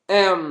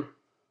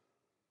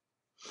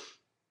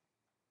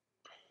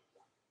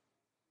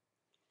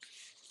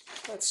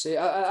 Let's see.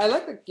 I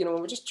like that,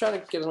 we're just trying to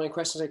get as many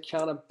questions as I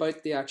can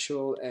about the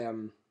actual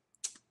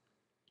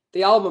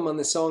the album and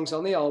the songs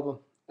on the album.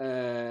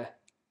 Let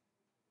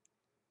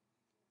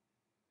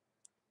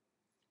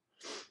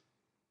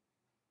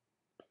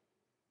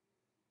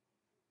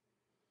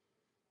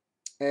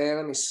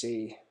me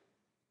see.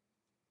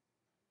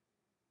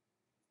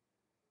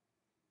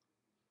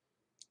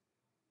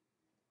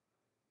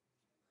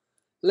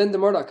 Linda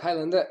Murdoch. Hi,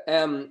 Linda.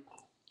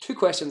 2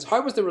 questions.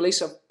 How was the release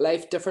of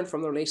Life different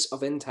from the release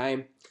of In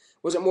Time?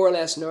 Was it more or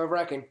less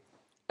nerve-wracking?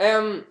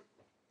 To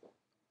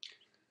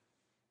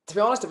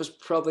be honest, it was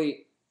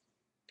probably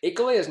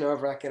equally as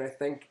nerve-wracking, I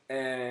think.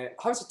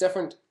 How is it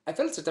different? I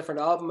feel it's a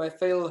different album. I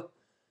feel...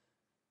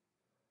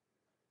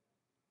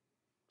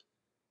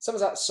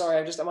 Someone's asked, sorry,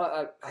 I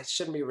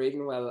shouldn't be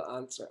reading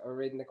while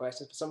reading the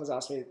questions, but someone's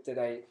asked me, did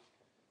they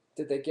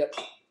get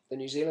the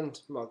New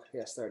Zealand mug?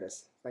 Yes, there it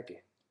is. Thank you.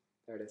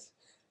 There it is.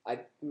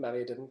 Maybe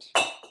I didn't.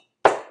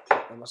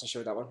 I mustn't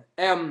show that one.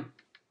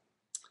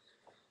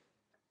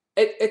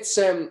 It's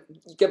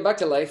getting back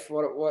to Life.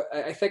 What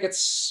I think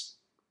it's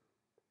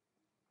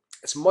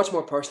much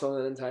more personal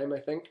than In Time. I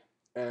think.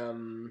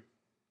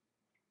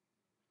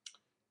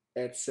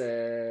 It's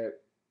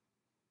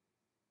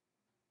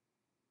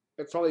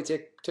it probably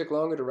took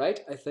longer to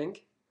write, I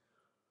think,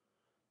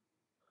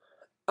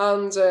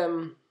 and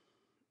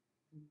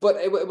but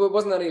it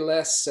wasn't any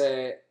less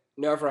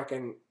nerve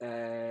wracking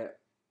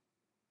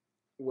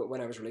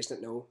when I was releasing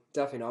it. No,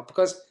 definitely not,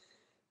 because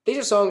these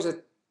are songs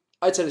that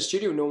outside the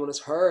studio no one has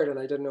heard, and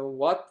I didn't know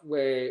what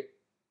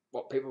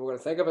people were going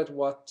to think of it,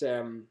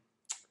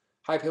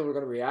 how people were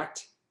going to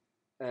react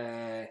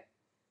to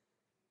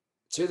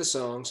the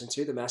songs and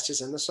to the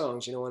messages in the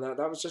songs, and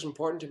that was just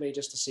important to me,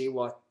 just to see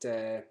what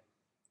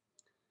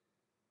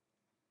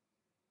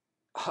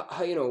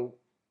how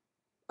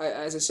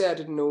as I said, I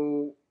didn't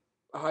know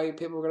how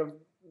people were going to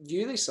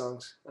view these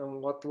songs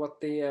and what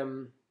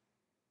the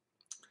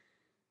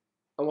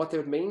and what they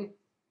would mean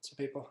to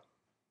people.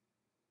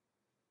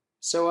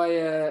 So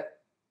it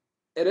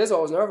is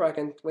always nerve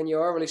wracking when you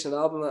are releasing an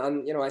album,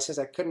 and I says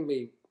I couldn't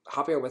be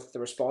happier with the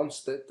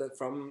response that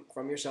from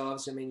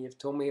yourselves. I mean, you've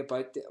told me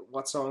about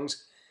what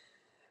songs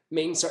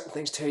mean certain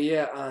things to you,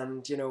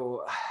 and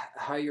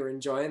how you're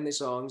enjoying these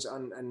songs,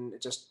 and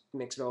it just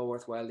makes it all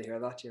worthwhile to hear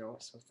that.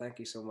 So thank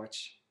you so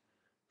much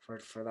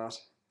for that.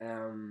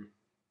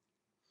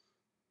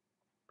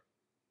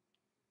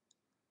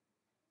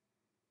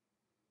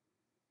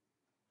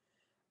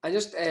 I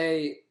just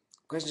a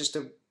question just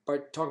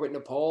about talk about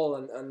Nepal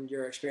and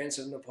your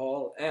experiences in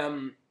Nepal.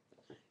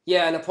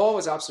 Yeah, Nepal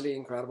was absolutely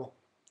incredible.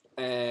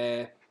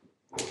 Uh,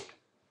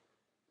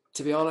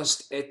 to be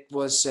honest, it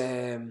was.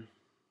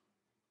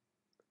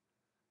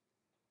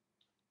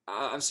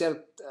 I've said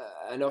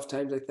it enough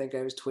times. I think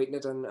I was tweeting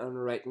it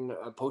and writing,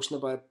 posting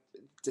about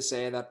it to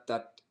say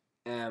that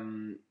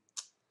um,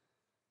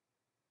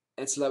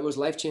 it was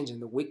life changing.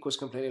 The week was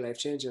completely life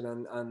changing,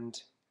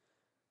 and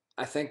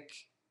I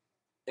think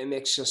it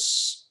makes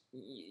us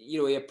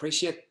you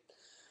appreciate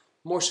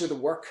more so the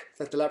work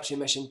that the Leprosy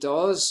Mission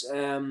does,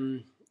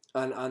 and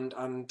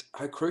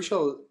how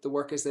crucial the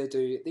work is they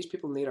do. These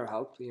people need our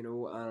help,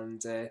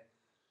 and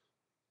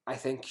I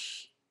think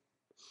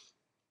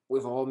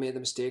we've all made the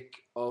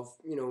mistake of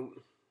and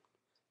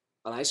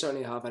I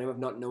certainly have anyway, of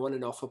not knowing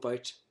enough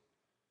about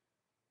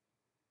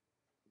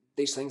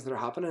these things that are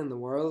happening in the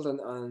world,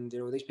 and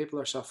these people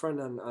are suffering,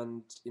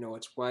 and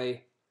it's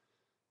why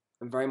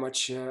I'm very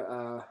much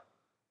a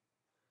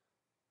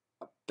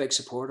big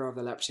supporter of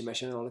the Leprosy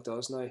Mission and all it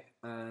does now,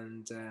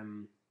 and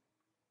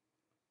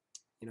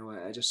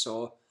I just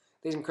saw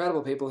these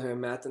incredible people who I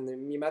met,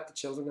 and you met the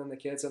children and the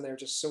kids, and they're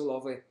just so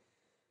lovely,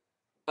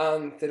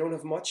 and they don't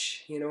have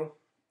much,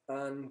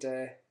 and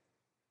it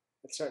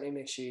certainly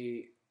makes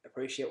you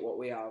appreciate what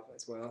we have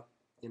as well,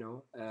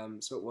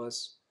 so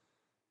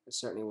it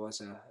certainly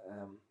was a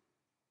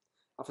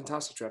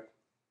fantastic trip.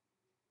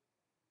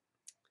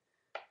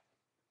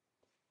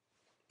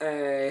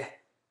 Uh,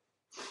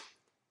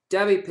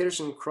 Debbie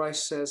Peterson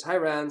Christ says, "Hi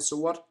Ryan, so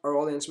what are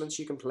all the instruments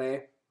you can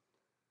play?"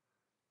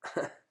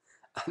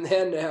 And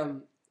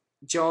then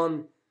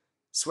John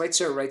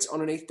Schweitzer writes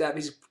underneath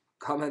Debbie's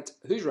comment,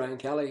 "Who's Ryan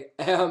Kelly?"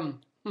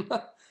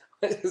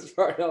 Which is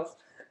fair enough.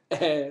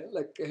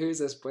 Like, who's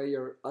this boy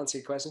you're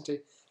answering question to?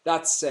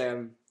 That's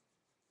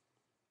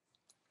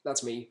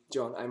that's me,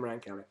 John. I'm Ryan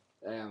Kelly.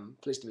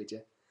 Pleased to meet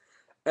you.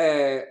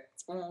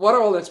 What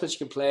are all the instruments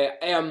you can play?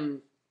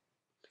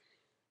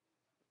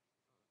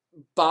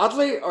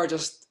 Badly or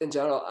just in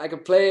general? I can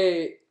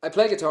play. I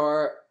play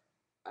guitar.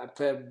 I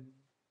play a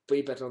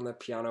wee bit on the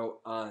piano,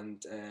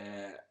 and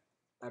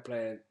I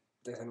play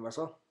the tin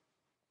whistle.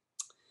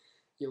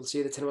 You'll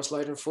see the tin whistle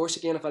out in force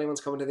again if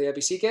anyone's coming to the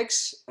ABC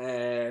gigs.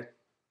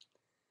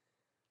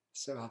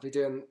 So I'll be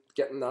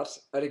getting that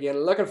out again.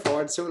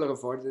 So looking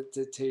forward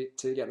to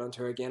getting on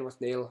tour again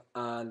with Neil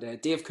and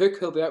Dave Cook.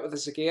 He'll be out with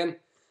us again.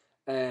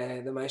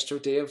 The maestro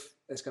Dave.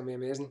 It's gonna be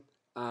amazing,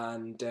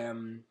 and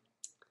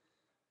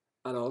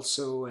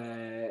also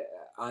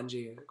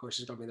Angie, of course,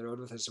 is gonna be on the road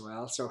with us as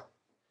well. So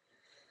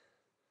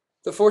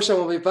the foursome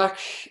will be back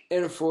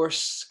in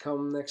force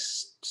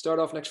start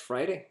off next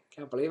Friday.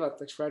 Can't believe it.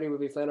 Next Friday we'll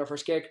be playing our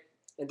first gig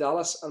in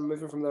Dallas and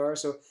moving from there.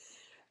 So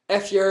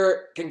if you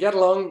can get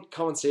along,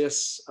 come and see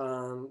us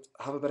and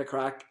have a bit of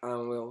crack,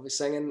 and we'll be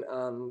singing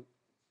and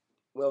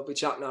we'll be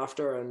chatting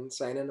after and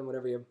signing and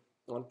whatever you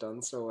want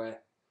done. So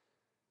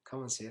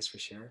come and see us for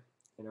sure.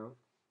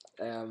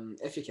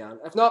 If you can.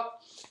 If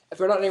not, if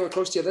we're not anywhere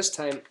close to you this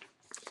time,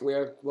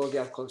 we'll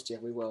get close to you.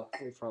 We will.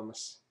 We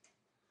promise.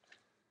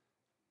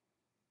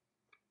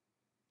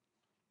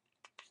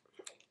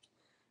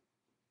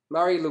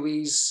 Mary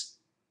Louise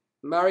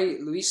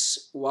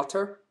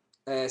Water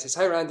says,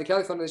 "Hi Ryan, the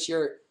Kelly Thunder this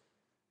year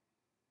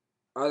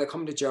are they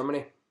coming to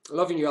Germany?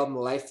 Loving your album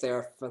Life. They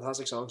are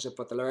fantastic songs,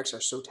 but the lyrics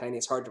are so tiny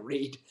it's hard to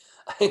read."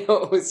 I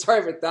know.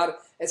 Sorry about that.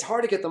 It's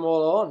hard to get them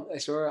all on. I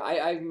swear.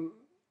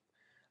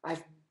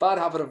 I've bad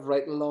habit of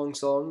writing long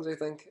songs. I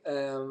think,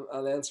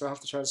 and then so I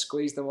have to try and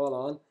squeeze them all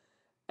on.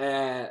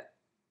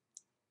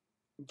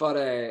 But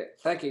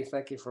thank you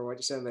for what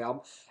you said on the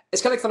album.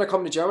 Is Celtic Thunder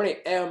coming to Germany?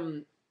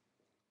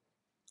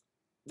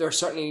 There are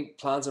certainly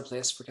plans in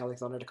place for Celtic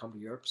Thunder to come to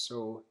Europe,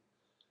 so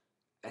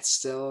it's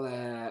still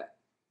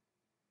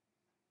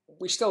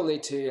we still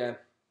need to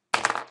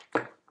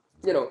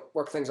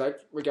work things out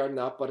regarding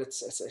that. But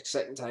it's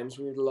exciting times.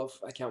 We would love.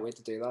 I can't wait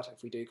to do that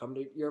if we do come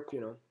to Europe.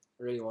 I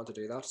really want to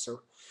do that.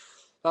 So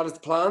that is the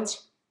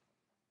plans.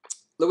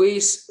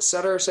 Louise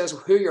Sutter says,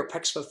 "Who are your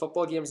picks for the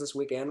football games this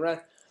weekend,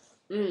 Ray?"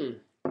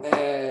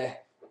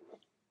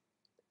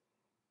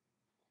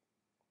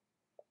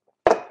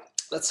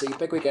 Let's see,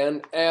 big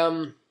weekend.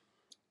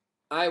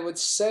 I would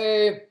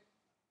say,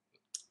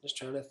 just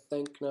trying to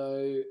think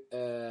now.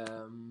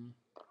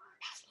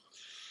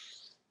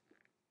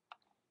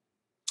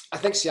 I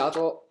think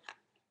Seattle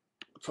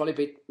probably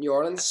beat New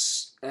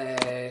Orleans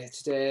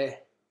today.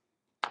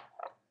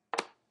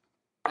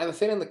 I have a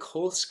feeling the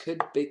Colts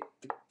could beat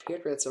the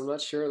Patriots. I'm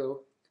not sure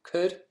though.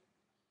 Could.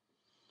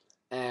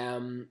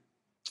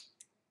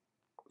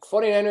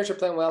 49ers are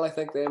playing well. I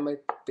think they might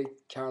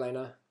beat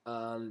Carolina,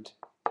 and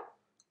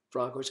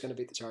Broncos going to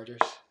beat the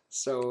Chargers.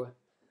 So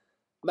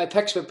my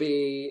picks would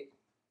be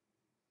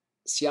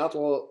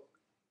Seattle,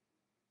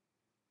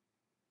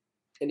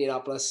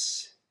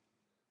 Indianapolis,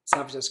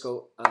 San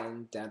Francisco,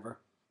 and Denver.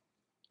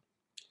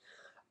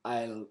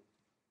 I'll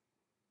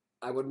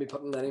I wouldn't be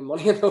putting any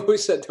money in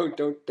those. So don't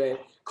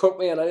quote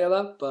me on any of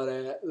that. But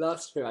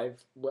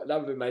that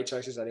would be my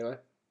choices anyway.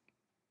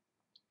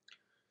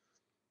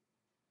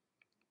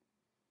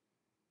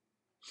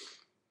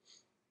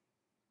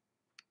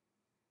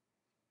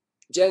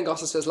 Jen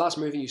Gossett says, last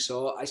movie you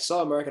saw, I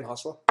saw American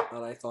Hustle,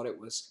 and I thought it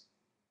was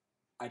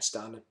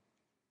outstanding.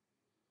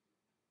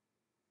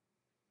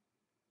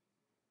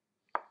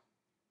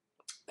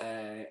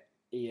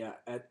 Yeah,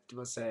 it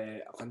was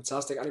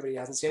fantastic. Anybody who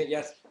hasn't seen it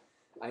yet,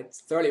 I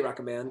thoroughly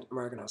recommend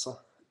American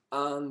Hustle.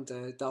 And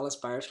Dallas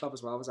Buyers Club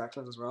as well was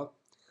excellent as well.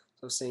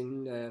 So I've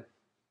seen.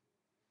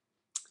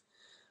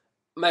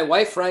 My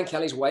wife, Ryan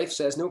Kelly's wife,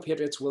 says no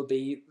Patriots will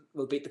beat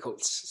the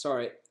Colts.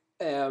 Sorry,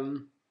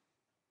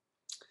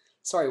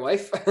 sorry,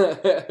 wife,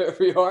 whoever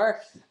you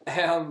are.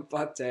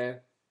 But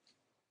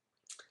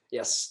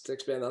yes, to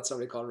explain that,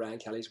 somebody called Ryan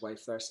Kelly's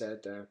wife there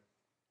said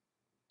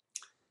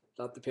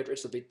that the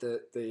Patriots will beat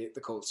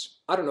the Colts.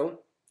 I don't know.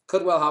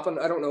 Could well happen.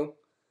 I don't know.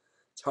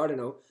 It's hard to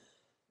know.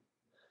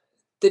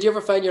 Did you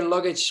ever find your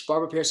luggage,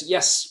 Barbara Pearson?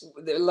 Yes,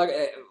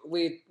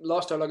 we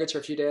lost our luggage for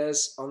a few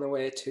days on the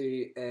way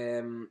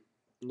to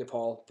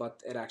Nepal,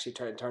 but it actually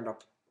turned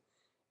up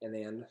in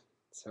the end.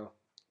 So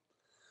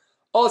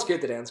all's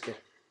good that ends good.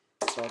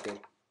 It's all good.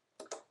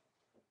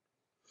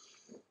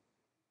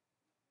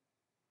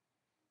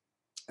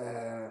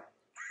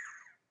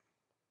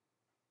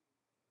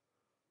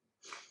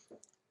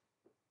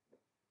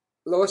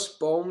 Lois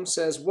Bohm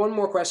says, one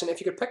more question.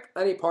 If you could pick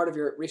any part of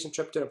your recent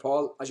trip to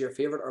Nepal as your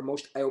favourite or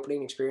most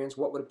eye-opening experience,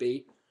 what would it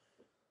be?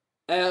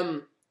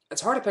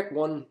 It's hard to pick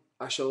one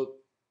actual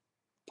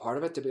part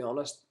of it, to be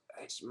honest.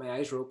 My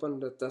eyes were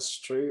opened that that's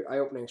true.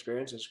 Eye-opening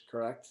experience is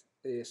correct.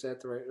 You said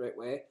it the right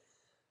way.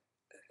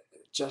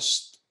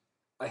 Just,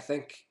 I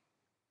think,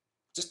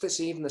 just to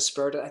see even the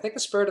spirit. I think the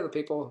spirit of the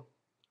people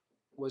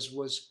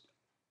was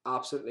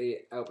absolutely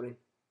eye-opening.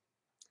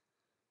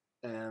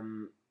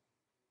 Um,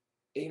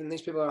 Even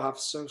these people have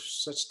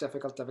such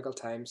difficult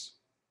times,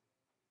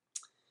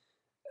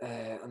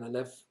 and they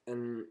live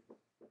in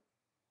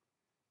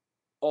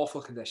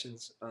awful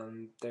conditions,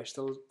 and there's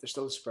still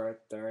a spirit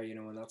there,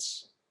 and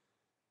that's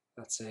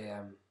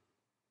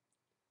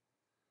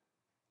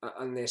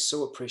and they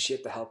so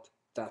appreciate the help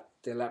that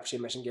the Leprosy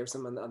Mission gives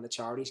them, and the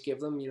charities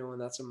give them,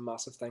 and that's a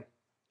massive thing,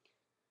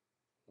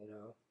 you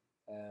know.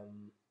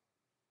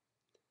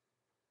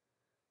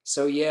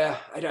 So yeah,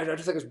 I don't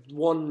think there's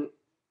one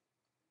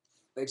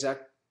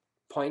exact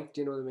point.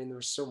 You know what I mean? There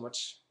was so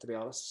much, to be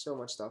honest, so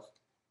much stuff.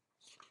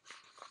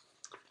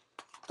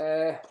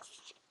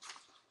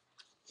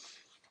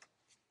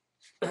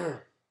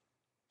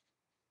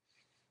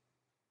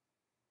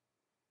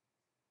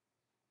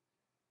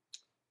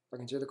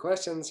 Looking through the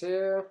questions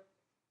here.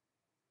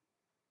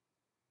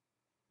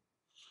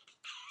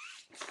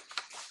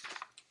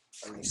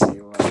 Let me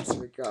see what else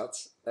we got.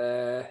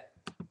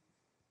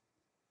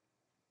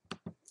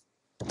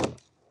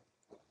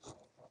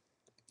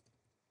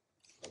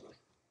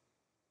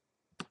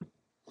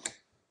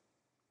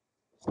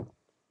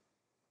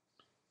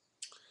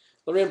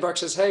 Lorraine Burke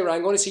says, hey Ryan,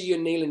 I'm going to see you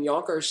and Neil in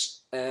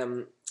Yonkers.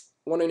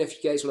 Wondering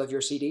if you guys will have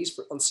your CDs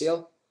on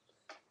sale.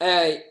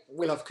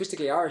 We'll have acoustic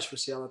guitars for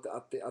sale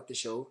at the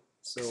show.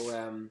 So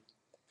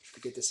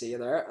be good to see you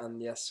there.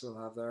 And yes,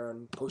 we'll have there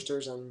and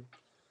posters and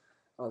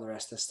all the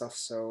rest of the stuff.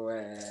 So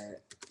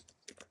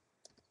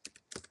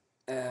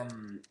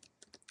I'm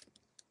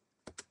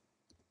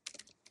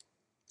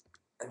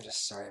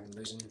just sorry, I'm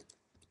losing.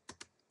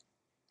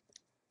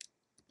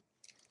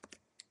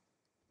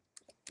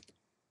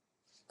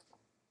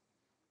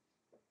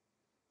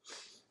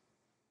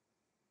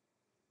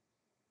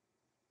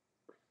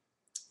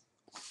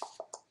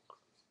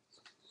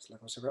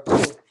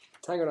 Oh,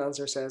 Tango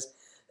Answer says,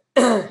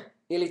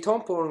 il est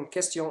temps pour une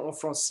question en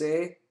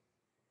français.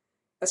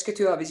 Est-ce que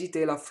tu as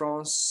visité la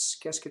France?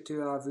 Qu'est-ce que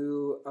tu as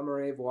vu,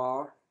 aimerais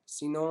voir?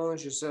 Sinon,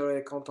 je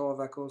serai content en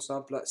vacances.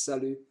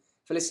 Salut.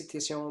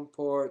 Félicitations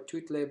pour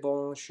toutes les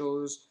bonnes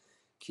choses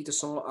qui te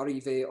sont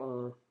arrivées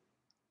en...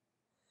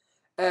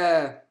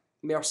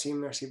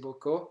 merci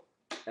beaucoup.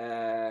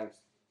 Je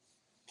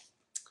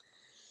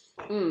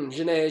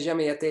n'ai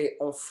jamais été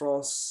en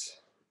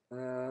France,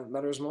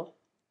 malheureusement.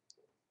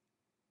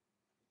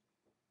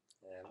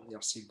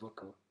 Merci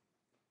beaucoup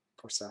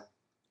pour ça.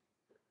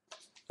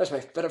 That's my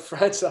bit of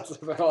French. That's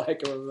about all I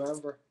can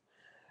remember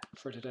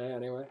for today,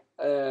 anyway.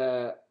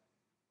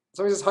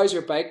 Somebody says, "How's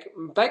your bike?"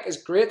 My bike is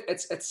great.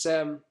 It's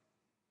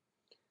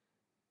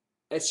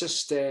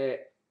just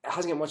it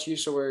hasn't got much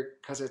use over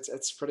because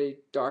it's pretty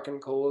dark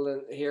and cold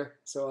in here.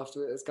 So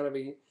after it's gonna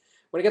be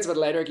when it gets a bit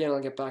later again,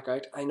 I'll get back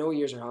out. I know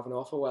you are having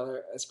awful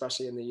weather,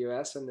 especially in the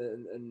US and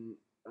in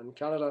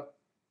Canada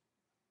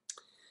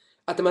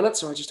at the minute.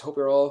 So I just hope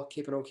you're all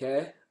keeping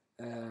okay.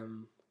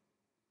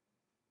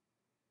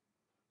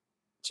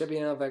 très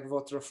bien avec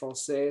votre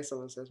français.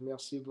 Someone says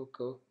merci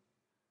beaucoup.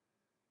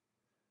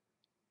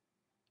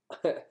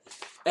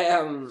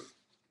 um,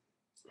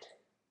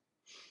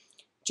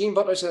 Gene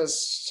Butler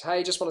says,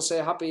 "Hi, just want to say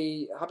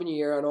Happy New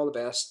Year and all the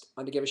best,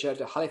 and to give a shout out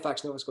to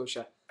Halifax, Nova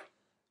Scotia.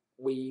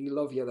 We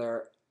love you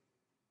there.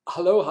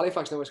 Hello,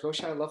 Halifax, Nova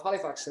Scotia. I love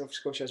Halifax, Nova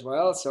Scotia as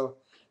well. So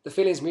the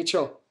feeling's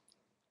mutual.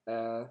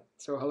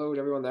 So hello to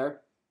everyone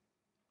there."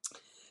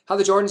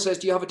 Heather Jordan says,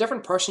 "Do you have a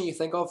different person you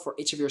think of for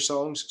each of your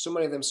songs? So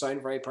many of them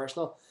sound very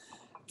personal.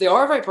 They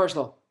are very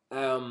personal.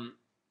 Do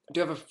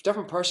you have a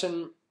different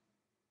person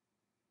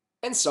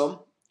in some?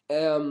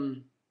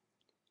 Um,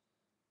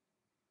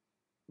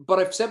 but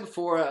I've said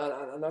before,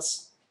 and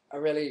that's I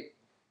really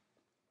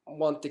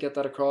want to get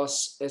that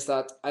across, is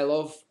that I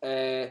love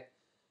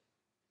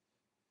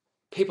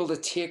people to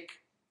take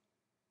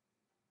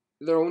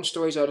their own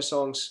stories out of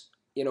songs,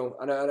 you know,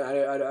 and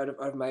out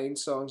of my own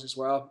songs as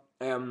well.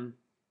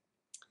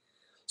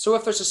 So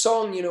if there's a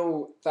song, you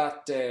know,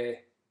 that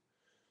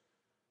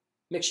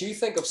makes you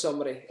think of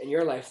somebody in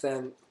your life,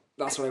 then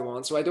that's what I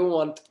want. So I don't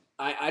want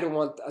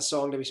a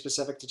song to be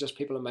specific to just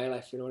people in my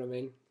life. You know what I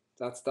mean?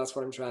 That's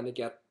what I'm trying to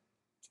get.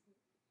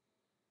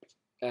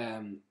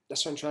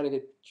 That's what I'm trying to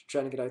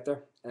get out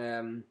there.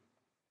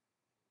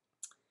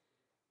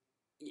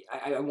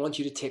 I want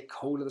you to take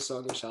hold of the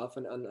song yourself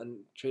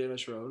and treat it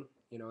as your own.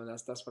 You know, and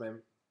that's what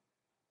I'm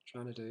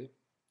trying to do.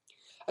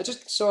 I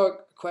just saw a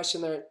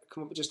question there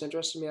come up that just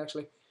interested me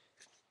actually.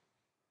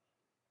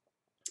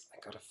 I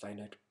gotta find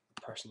out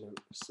the person who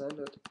sent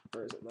it.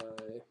 Where is it now?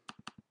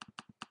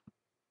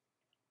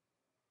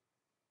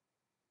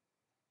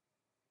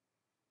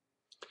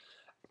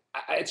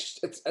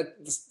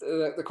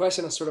 The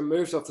question has sort of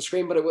moved off the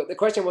screen, but the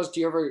question was,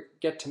 do you ever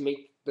get to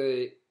meet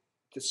the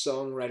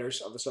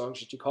songwriters of the songs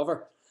that you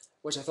cover?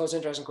 Which I thought was an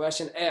interesting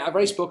question. I've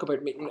already spoke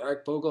about meeting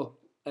Eric Bogle,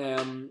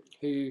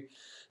 who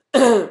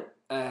I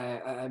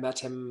met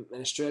him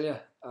in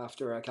Australia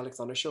after a Celtic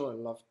Thunder show,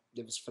 and loved.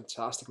 It was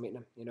fantastic meeting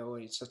him. You know,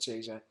 he's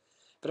a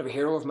bit of a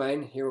hero of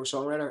mine, hero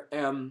songwriter.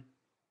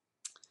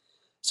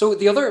 So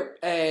the other,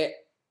 I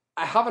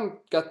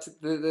haven't got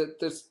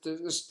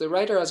the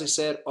writer, as I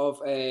said,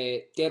 of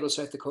Deadwood,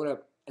 South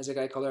Dakota, is a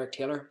guy called Eric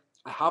Taylor.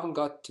 I haven't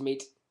got to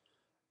meet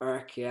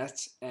Eric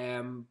yet,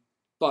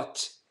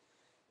 but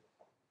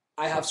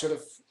I have sort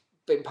of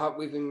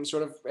we've been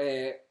sort of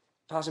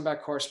passing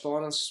back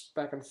correspondence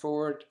back and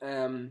forward,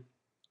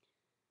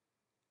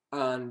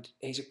 and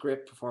he's a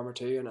great performer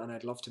too, and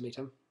I'd love to meet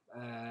him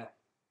at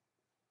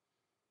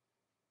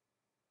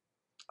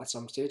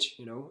some stage,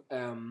 you know.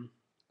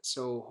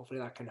 So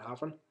hopefully that can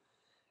happen.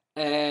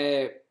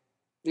 The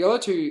other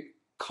two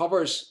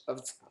covers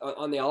of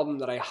on the album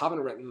that I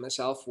haven't written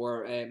myself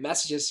were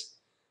 "Messages."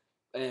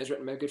 Is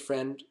written by a good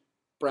friend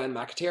Brian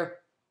McAteer.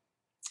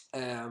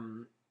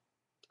 Um,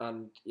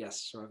 and yes,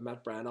 so I've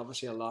met Brian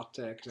obviously a lot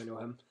because I know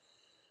him.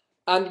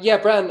 And yeah,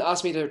 Brian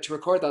asked me to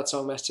record that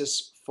song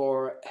 "Messages"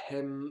 for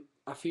him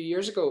a few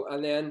years ago,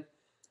 and then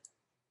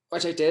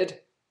which I did.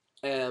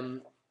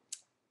 Um,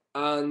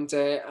 and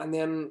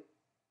then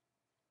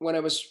when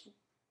I was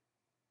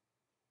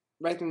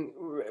writing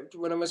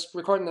when I was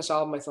recording this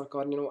album, I thought,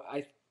 God, you know,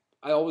 I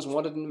always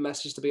wanted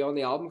Messages to be on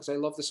the album because I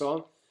love the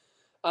song,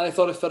 and I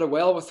thought it fitted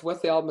well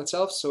with the album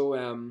itself. So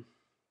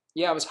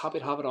yeah, I was happy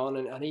to have it on,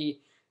 and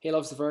he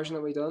loves the version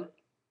that we done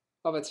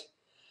of it.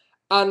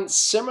 And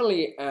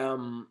similarly,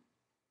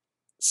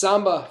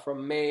 Samba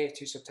from May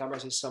to September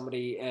is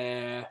somebody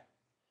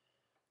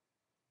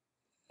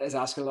is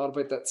asking a lot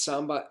about that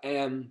Samba.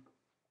 It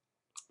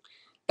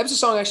was a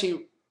song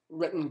actually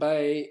written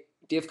by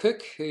Dave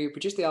Cook, who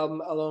produced the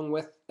album along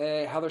with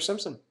Heather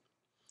Simpson,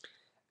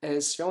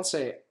 his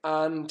fiance,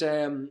 and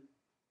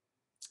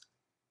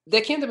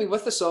they came to me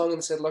with the song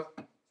and said,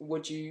 "Look,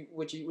 would you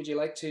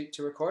like to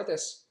record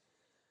this?"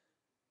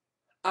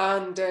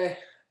 And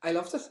I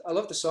loved it. I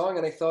loved the song,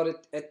 and I thought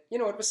it you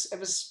know it's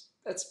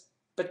a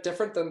bit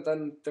different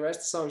than the rest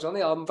of the songs on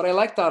the album, but I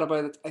like that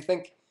about it. I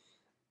think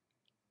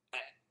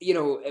you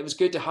know it was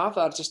good to have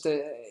that, just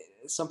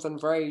something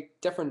very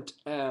different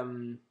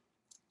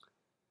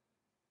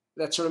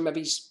that sort of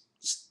maybe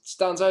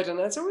stands out, and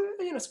it's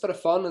you know it's a bit of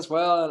fun as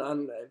well,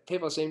 and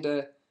people seem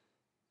to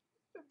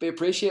be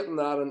appreciating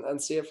that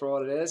and see it for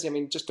what it is. I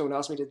mean, just don't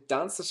ask me to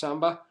dance the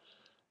samba.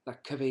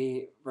 That could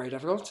be very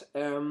difficult.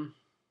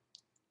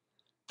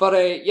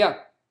 But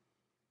yeah,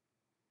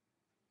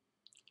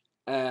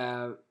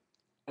 uh,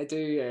 I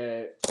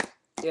do.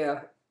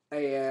 Yeah,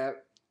 I.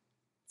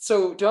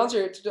 So to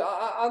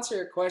answer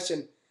your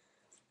question,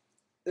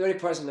 the only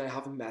person I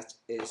haven't met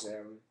is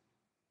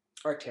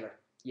Art Taylor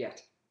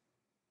yet.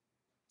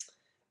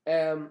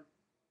 Um,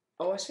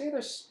 oh, I see.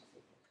 There's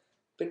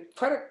been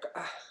quite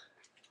a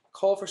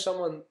call for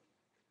someone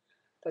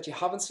that you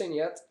haven't seen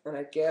yet, and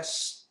I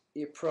guess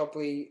you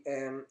probably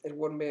it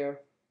wouldn't be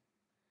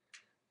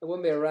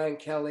a Ryan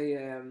Kelly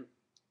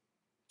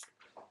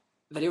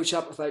video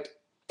chat without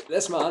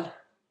this man.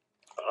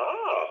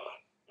 Ah,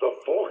 the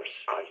force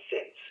I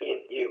sense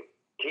in you.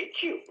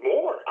 Teach you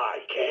more I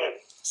can.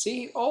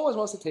 See, he always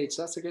wants to teach.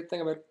 That's a good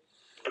thing about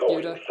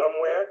Going Yuta.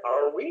 somewhere?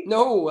 are we?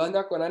 No, I'm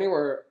not going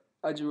anywhere.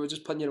 I was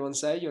just putting you to one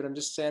side. I'm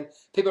just saying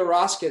people are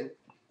asking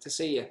to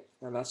see you,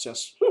 and that's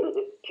just.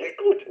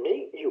 Tickled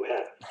me, you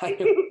have.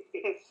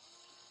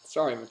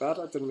 Sorry about that.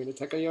 I didn't mean to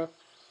tickle you,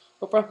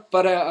 Oprah.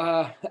 But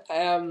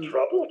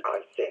Troubled,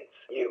 I sense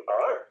you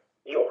are.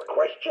 Your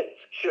questions,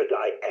 should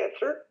I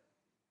answer?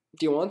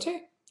 do you want to?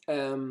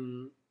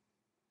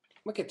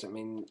 Look at. I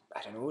mean,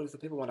 I don't know. If the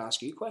people want to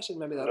ask you questions,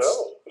 maybe that's.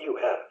 No, you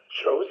have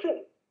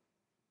chosen.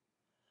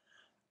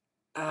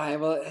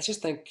 Well, I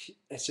just think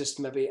it's just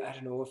maybe I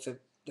don't know if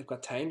they've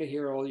got time to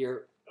hear all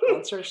your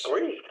answers.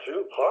 Breathe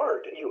too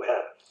hard, you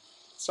have.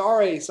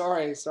 Sorry,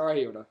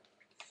 Yoda.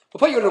 We'll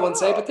put Yoda to one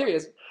side, but there he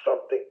is.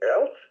 Something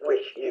else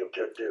wish you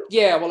to do.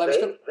 Yeah, well, I was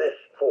Save going to. this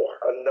for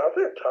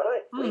another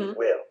time. We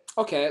will.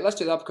 Okay, let's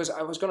do that because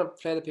I was going to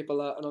play the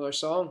people another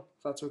song,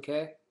 if that's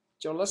okay.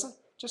 Do you want to listen?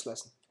 Just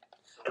listen.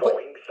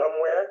 Going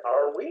somewhere,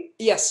 are we?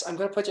 Yes, I'm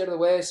going to put you out of the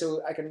way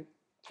so I can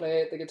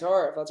play the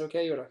guitar, if that's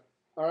okay, Yoda.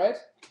 Alright?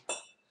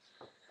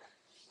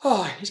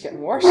 Oh, he's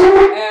getting worse.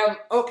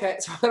 Okay,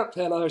 so I'm going to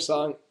play another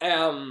song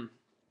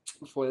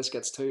before this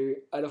gets too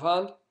out of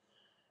hand.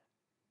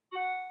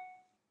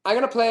 I'm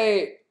going to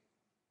play...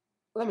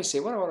 Let me see,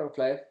 what do I want to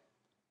play?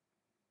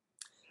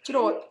 Do you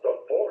know what? The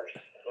force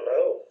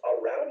flow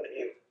around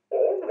you.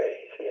 Always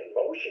in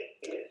motion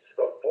is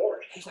the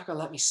force. He's not going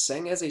to let me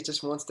sing, is he? He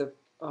just wants to...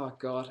 Oh,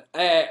 God.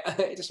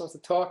 He just wants to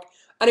talk.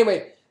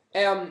 Anyway,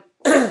 I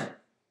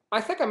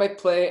think I might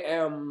play...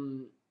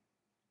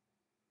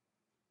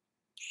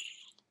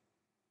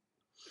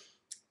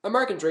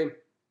 American Dream.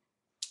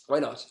 Why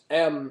not?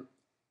 And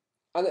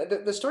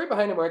the story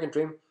behind American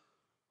Dream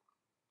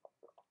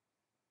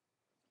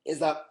is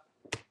that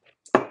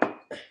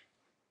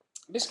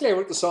basically I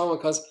wrote the song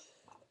because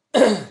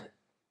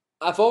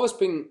I've always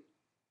been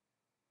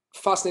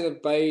fascinated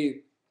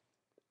by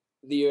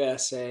the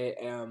USA.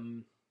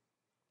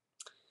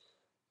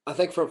 I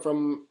think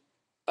from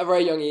a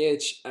very young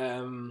age,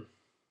 because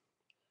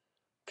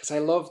I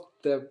love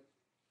the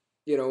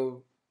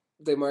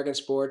American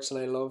sports,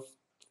 and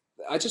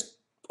I just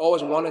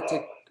always wanted to.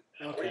 Okay.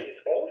 Squeeze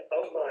both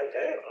of my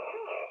hands.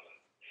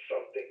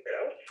 Something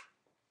else?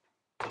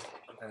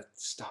 I'm gonna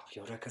stop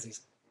Yoda because he's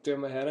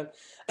doing my head in.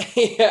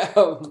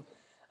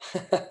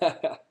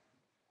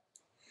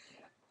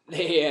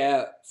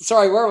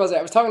 Sorry, where was I?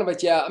 I was talking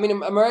about I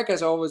mean, America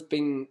has always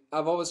been.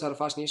 I've always had a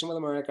fascination with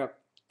America,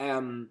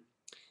 and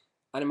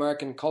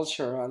American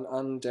culture,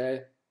 and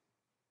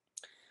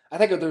I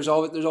think there's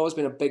always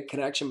been a big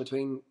connection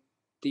between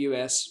the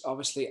US,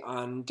 obviously,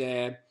 and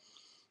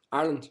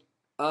Ireland,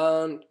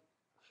 and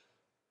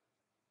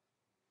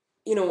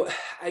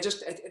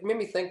it made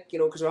me think,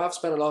 because I have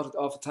spent a lot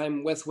of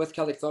time with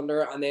Celtic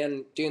Thunder, and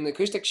then doing the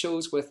acoustic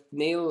shows with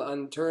Neil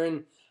and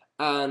Turin,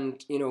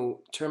 and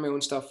touring my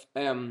own stuff.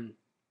 We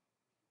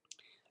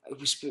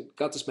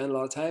got to spend a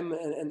lot of time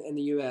in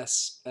the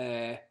US,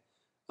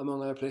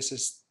 among other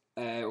places,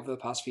 over the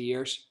past few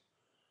years,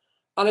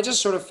 and it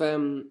just sort of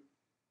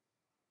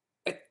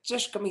it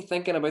just got me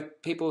thinking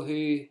about people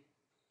who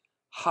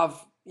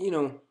have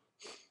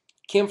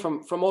came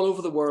from all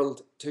over the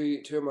world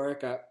to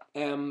America.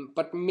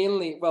 But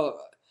mainly,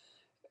 well,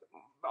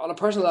 on a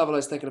personal level, I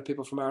was thinking of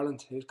people from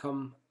Ireland who'd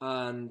come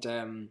and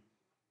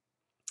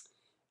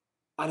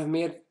have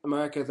made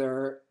America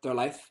their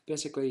life,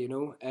 basically.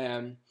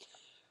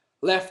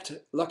 Left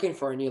looking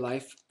for a new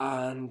life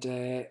and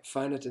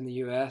found it in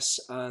the US.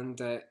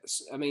 And I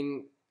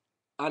mean,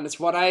 and it's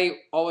what I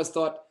always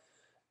thought.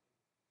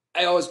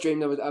 I always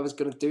dreamed I was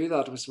going to do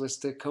that was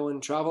to go and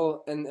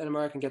travel in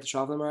America and get to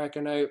travel in America.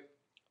 Now,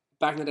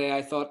 back in the day,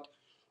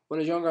 when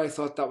I was younger, I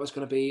thought that was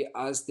going to be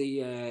as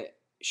the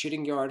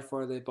shooting guard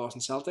for the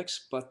Boston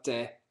Celtics, but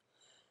that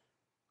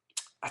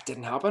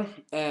didn't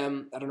happen.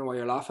 I don't know why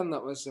you're laughing.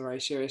 That was a very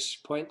serious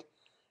point.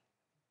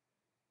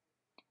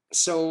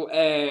 So,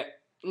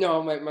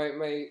 no, my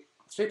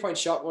 3-point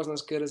shot wasn't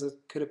as good as it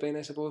could have been,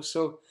 I suppose.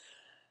 So,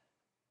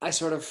 I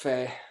sort of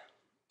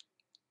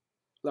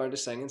learned to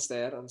sing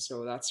instead, and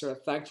so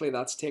thankfully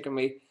that's taken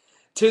me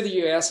to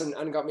the US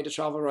and got me to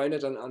travel around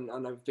it,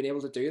 and I've been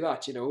able to do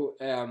that,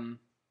 and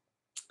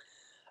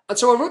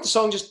so I wrote the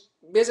song just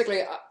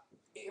basically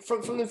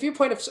from the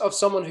viewpoint of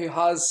someone who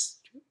has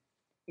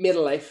made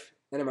a life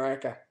in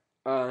America,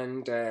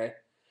 and that's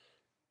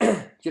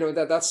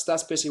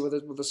basically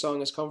what the song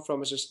has come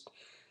from. It's just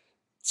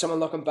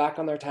someone looking back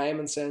on their time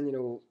and saying,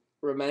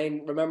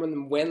 remembering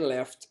them when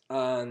left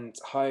and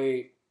how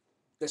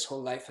this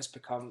whole life has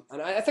become.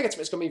 And I think it's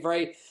going to be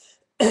very.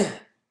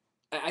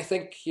 I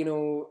think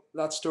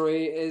that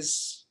story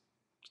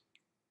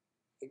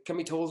can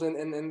be told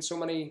in so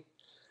many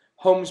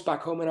homes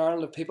back home in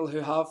Ireland of people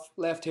who have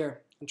left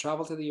here and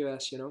traveled to the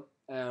US.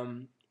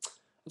 And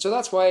so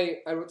that's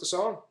why I wrote the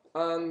song,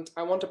 and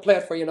I want to play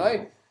it for you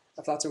now,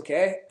 if that's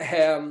okay.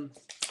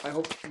 I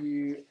hope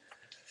you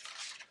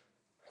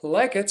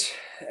like it.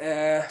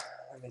 Let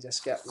me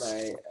just get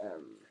my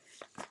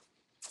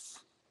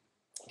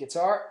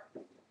guitar.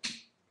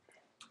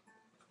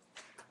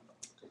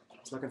 I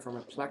was looking for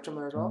my plectrum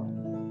there as well.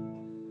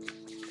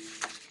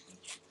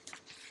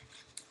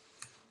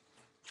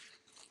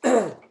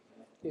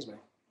 Excuse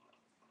me.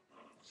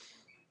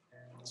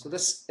 So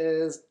this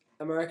is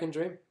American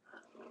Dream.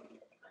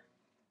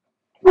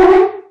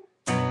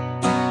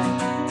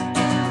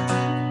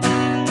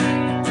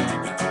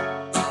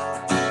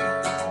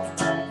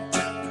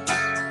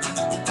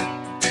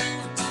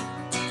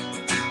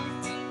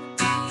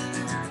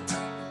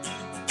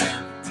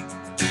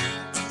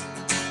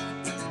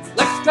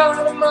 Left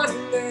on a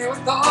Monday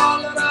with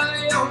all that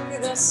I owned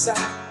in a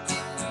sack.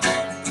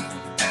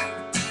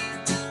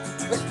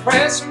 With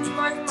prayers from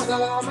my mother,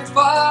 my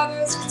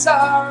father's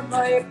guitar on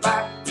my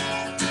back.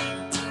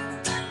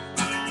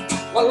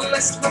 Well, I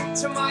slipped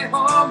to my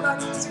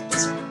homeland to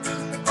visit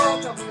the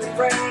cold of the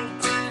rain.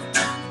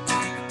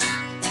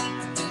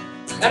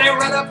 And I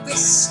ran up the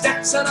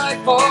steps and I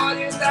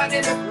boarded that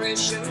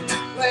immigration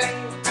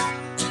plane.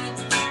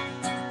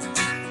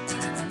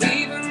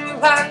 Leaving the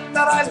land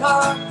that I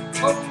love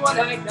for what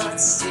I not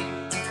see.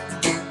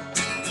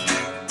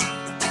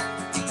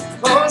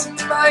 Closing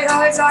my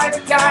eyes, I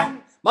began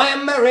my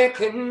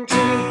American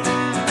dream.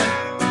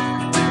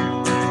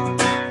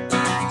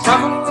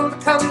 Traveled the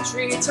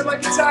country till my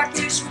guitar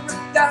case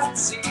ripped out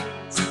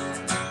seams.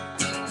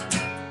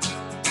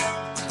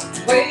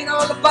 Played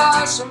all the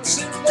bars from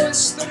St.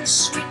 Louis to the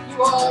sweet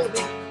New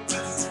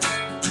Orleans.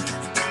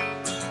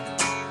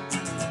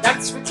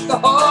 Danced with the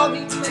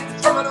horny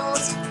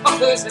criminals,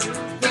 hookers and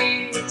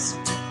thieves.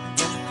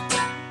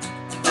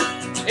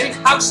 In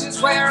houses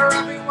where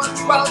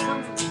everyone's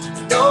welcome,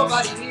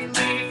 nobody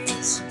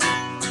leaves.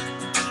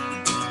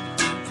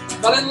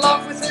 Fell in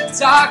love with a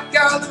dark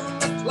girl who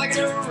looked like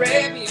an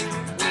Arabian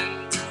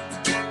queen.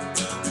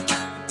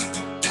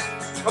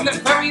 From the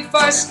very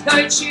first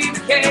night she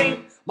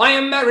became my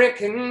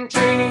American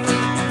dream.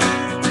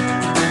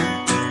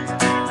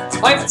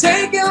 I've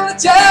taken a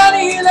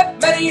journey that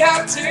many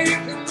have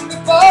taken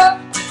before.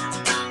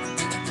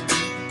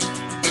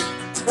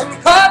 From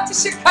Cork to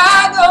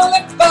Chicago,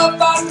 like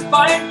Belfast to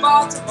find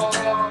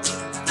Baltimore.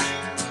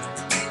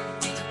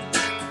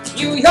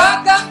 New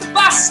York up to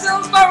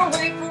Boston, far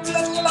away from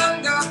little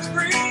longer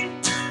free.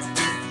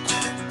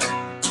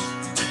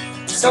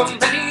 So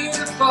many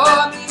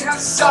before me have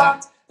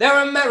sought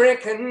their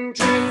American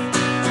dream.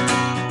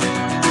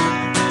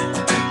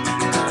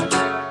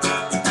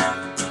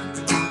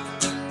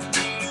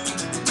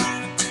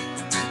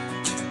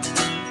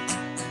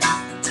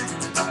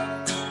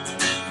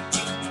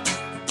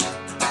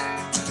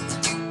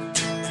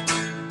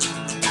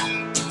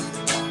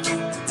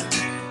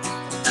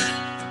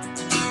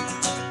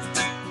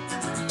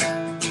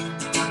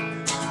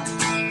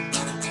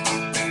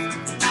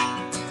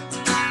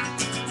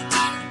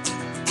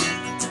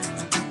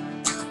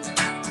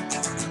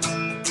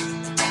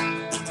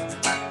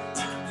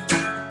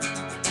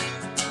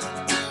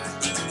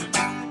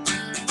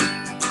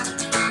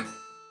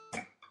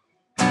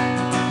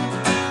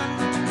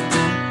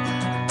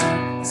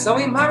 So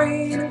we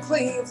married in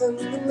Cleveland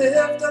and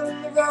lived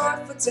on the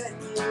road for 10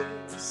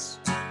 years.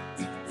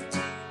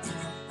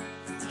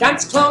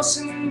 Danced close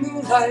in the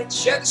moonlight,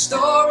 shared the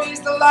stories,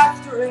 the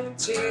laughter and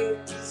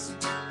tears.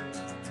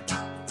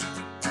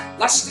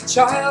 Lost a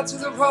child to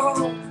the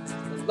road,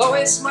 the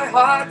lowest my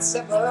heart's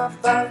ever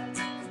felt.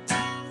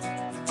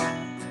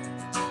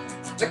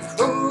 The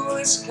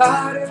cruelest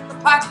card in the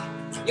pack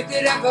you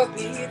could ever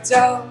be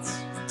dealt.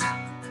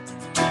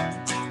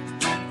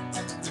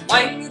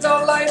 Mind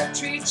though life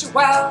treats you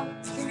well,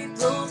 can be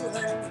brutal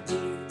and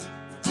mean.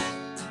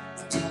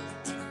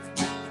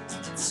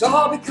 It's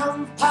all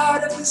become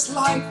part of this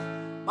life,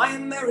 my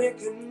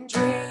American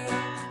dream.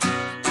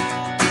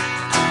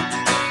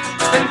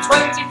 It's been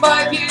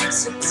 25 years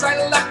since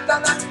I left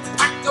on that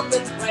packed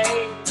Dublin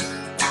plane.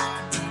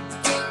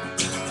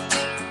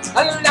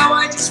 And now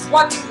I just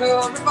wonder if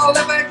I'll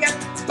ever get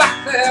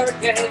back there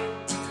again.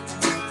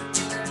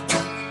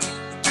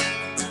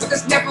 But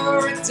there's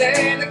never a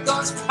day that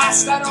goes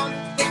past I don't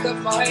think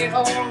of my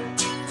home.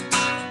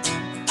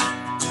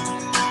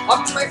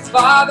 Of my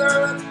father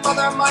and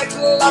mother, my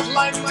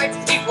bloodline, my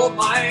people,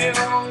 my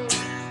own.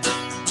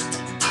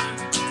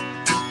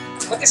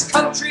 But this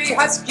country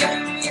has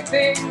given me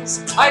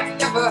things I'd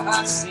never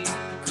have seen.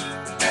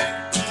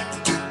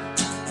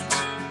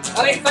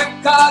 And I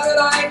thank God that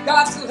I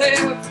got to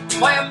live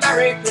my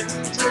American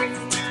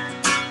dream.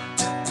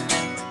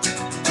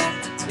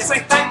 Yes, I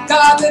thank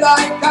God that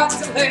I got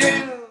to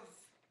live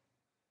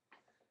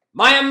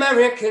my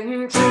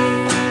American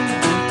dream.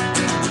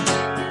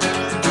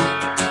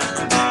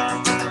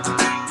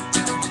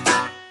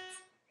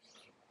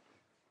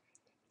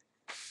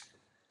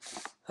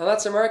 And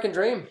that's American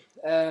Dream.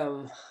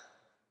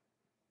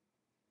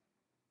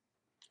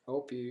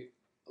 Hope you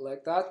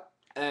like that.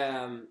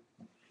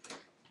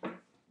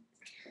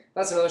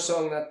 That's another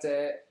song that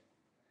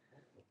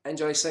I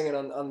enjoy singing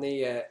on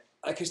the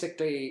acoustic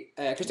by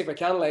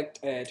candlelight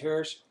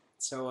tours.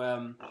 So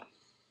I'm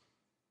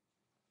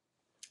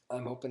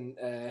hoping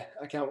I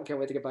can't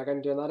wait to get back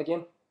on doing that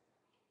again.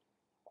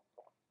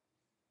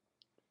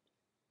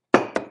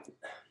 I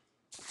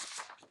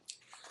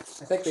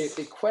think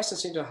the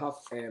questions seem to have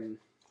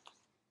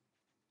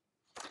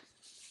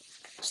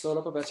slowed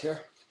up a bit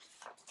here.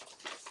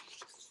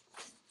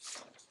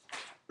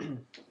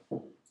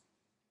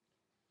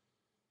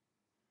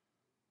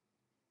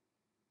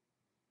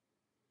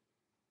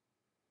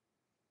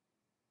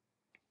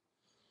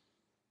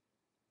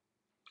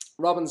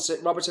 Robert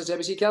says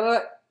ABC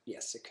Canada.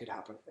 Yes, it could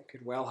happen. It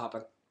could well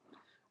happen.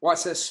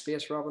 Watch this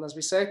space, Robin, as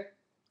we say.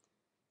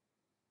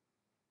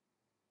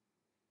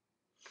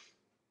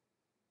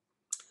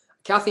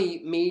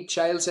 Kathy Mead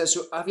Child says,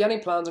 so have you any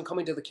plans on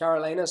coming to the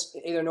Carolinas,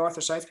 either North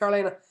or South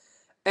Carolina?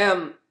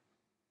 And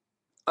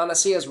I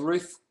see as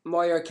Ruth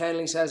Moyer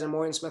kindly says, and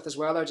Maureen Smith as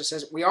well, there just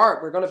says,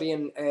 we're going to be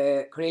in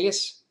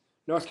Cornelius,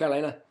 North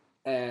Carolina,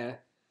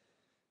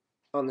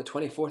 on the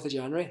 24th of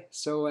January.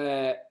 So,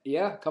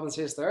 yeah, come and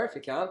see us there if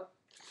you can.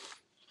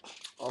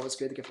 Always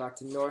good to get back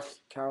to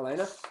North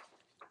Carolina.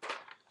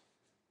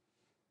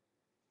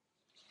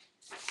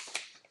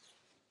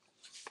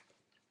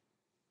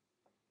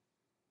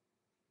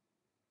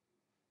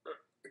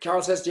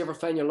 Carol says, do you ever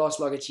find your lost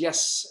luggage?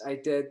 Yes, I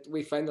did.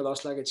 We found the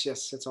lost luggage.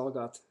 Yes, it's all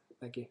got.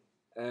 Thank you.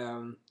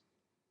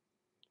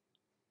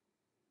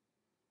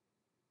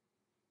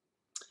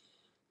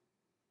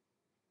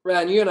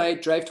 Ryan, you and I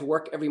drive to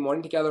work every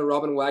morning together,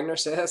 Robin Wagner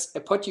says. I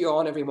put you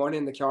on every morning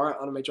in the car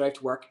on my drive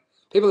to work.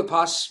 People that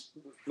pass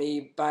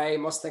me by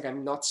must think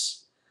I'm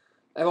nuts.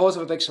 I always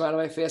have a big smile on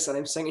my face and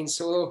I'm singing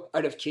solo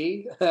out of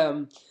key.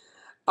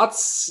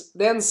 That's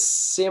then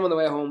same on the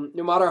way home.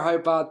 No matter how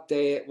bad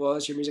day it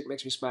was, your music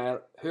makes me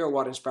smile. Who or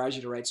what inspires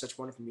you to write such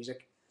wonderful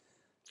music?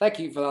 Thank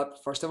you for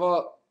that. First of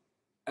all,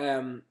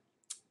 Robin,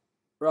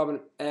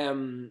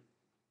 who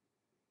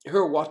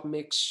or what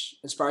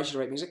inspires you to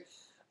write music?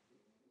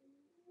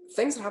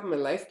 Things that happen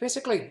in life,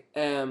 basically.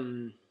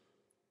 To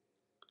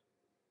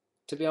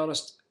be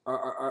honest,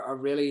 are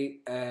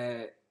really.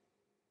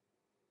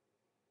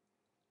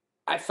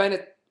 I find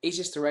it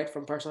easiest to write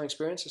from personal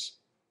experiences,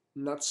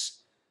 and that's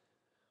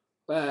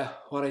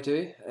what I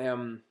do.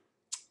 And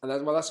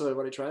that's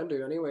what I try and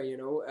do anyway.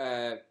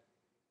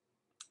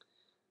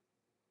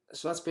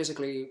 So that's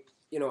basically,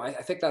 I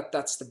think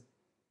that's the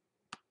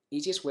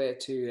easiest way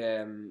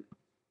to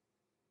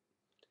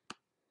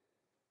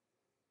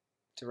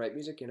write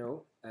music.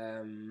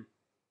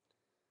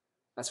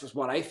 That's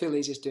what I feel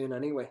easiest doing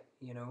anyway.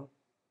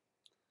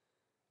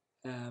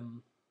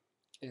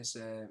 Is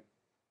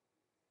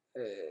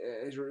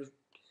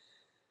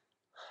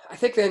I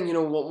think then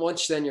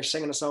once then you're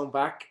singing a song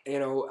back,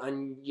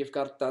 and you've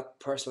got that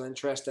personal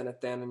interest in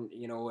it, then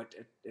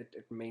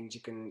it means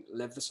you can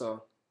live the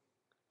song.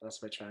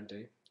 That's what I try and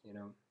do.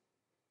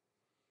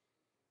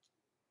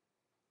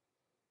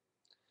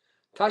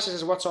 Tasha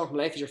says, "What song from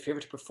life is your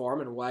favorite to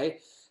perform and why?"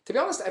 To be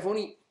honest, I've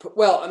only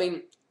well, I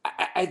mean,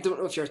 I don't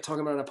know if you're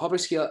talking about on a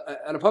public scale.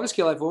 On a public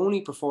scale, I've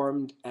only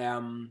performed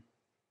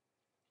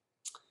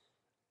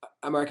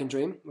American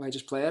Dream, where I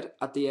just played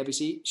at the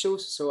ABC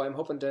shows. So I'm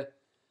hoping to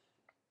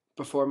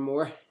perform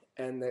more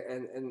in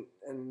the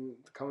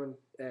coming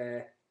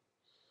in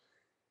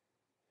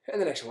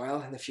the next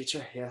while in the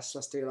future. Yes,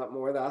 let's do a lot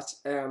more of that.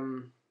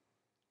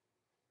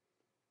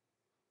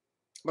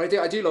 But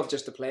I do love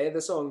just to play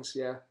the songs.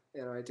 Yeah,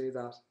 I do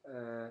that.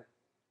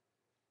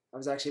 I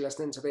was actually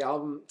listening to the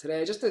album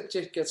today just to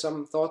get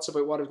some thoughts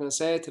about what I was going to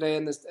say today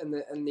in this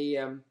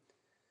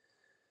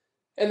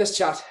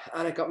chat,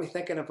 and it got me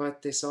thinking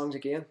about the songs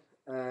again.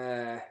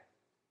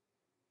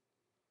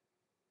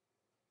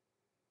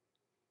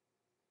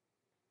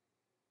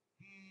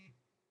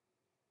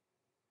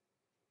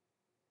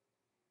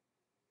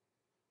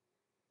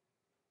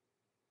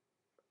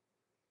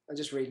 I'm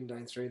just reading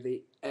down through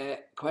the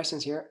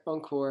questions here.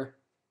 Encore.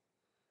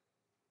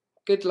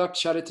 Good luck.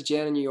 Shout out to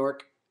Jen in New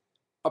York.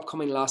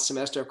 Upcoming last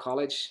semester of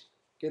college.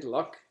 Good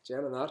luck,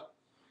 Jen, on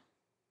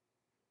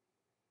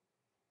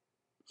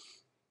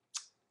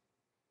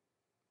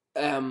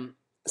that.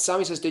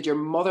 Sammy says, did your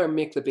mother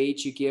make the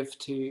beads you gave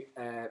to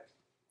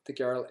the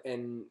girl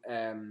in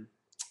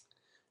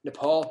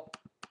Nepal?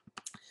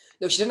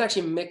 No, she didn't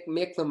actually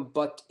make them,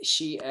 but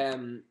she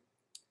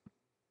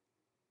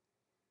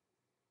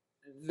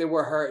they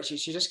were her. She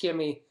just gave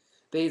me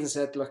beads and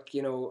said, look,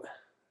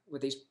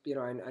 with these,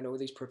 I know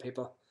these poor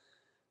people,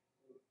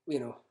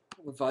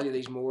 would value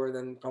these more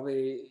than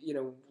probably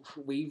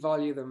we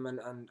value them,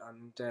 and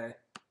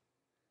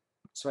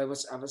so I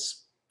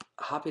was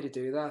happy to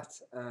do that,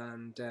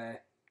 and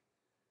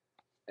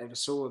it was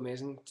so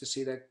amazing to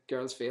see that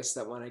girl's face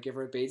that when I give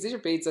her beads. These are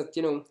beads that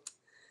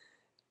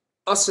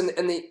us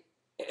in the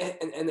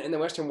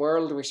Western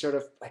world, we sort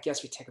of, I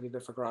guess, we take a wee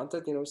bit for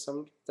granted,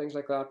 some things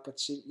like that.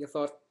 But you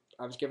thought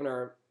I was giving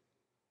her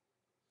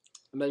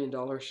 $1 million,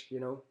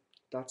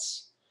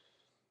 That's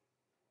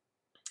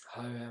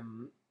how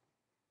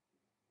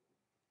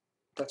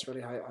that's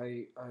really how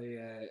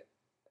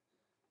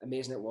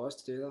amazing it was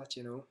to do that,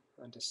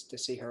 and to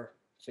see her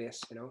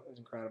face, it was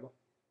incredible.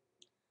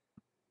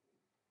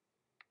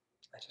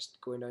 I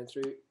just going down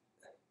through.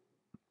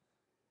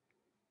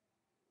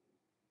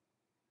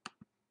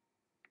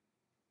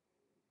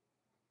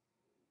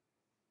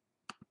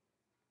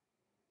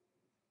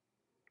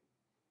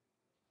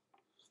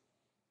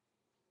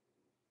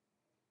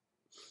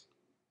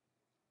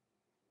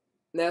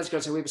 Nell's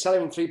going to say, we'll be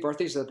celebrating 3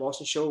 birthdays at the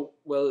Boston show.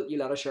 Will you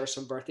let us share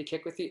some birthday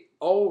cake with you?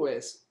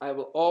 Always. I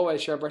will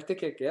always share birthday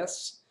cake,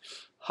 yes.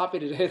 Happy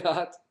to do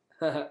that.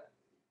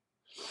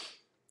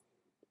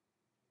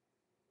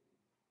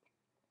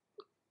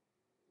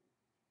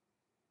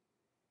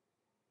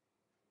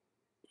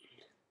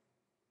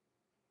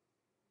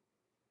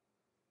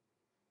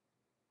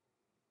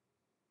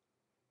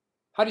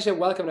 How do you say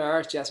welcome to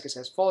Irish? Jessica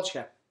says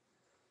Falcha.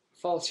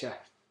 Falcha.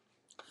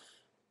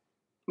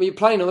 Will you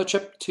plan another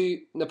trip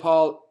to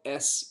Nepal?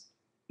 S.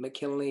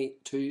 McKinley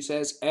 2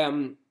 says,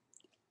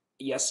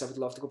 yes, I would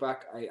love to go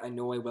back. I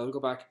know I will go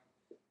back.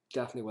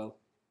 Definitely will.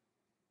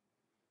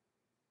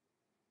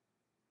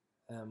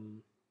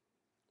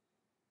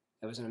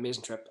 It was an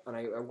amazing trip, and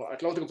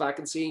I'd love to go back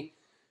and see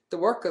the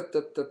work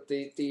that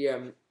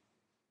the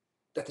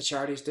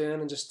charity's doing,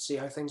 and just see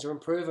how things are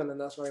improving,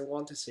 and that's what I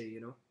want to see.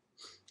 You know,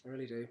 I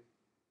really do.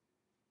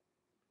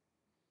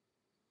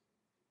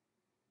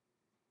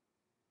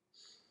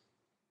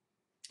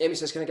 Amy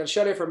says, "Can I get a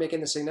shout out for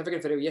making the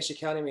significant video?" Yes, you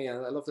can, Amy. I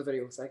love the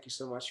video. Thank you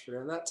so much for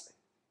doing that.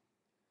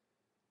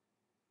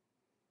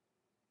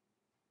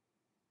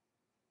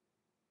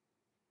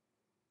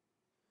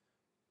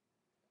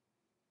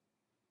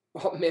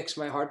 What makes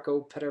my heart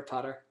go pitter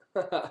patter?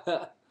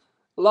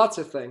 Lots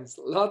of things,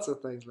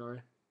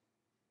 Laurie.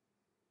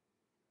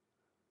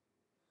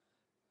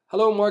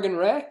 Hello, Morgan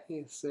Ray.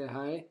 You say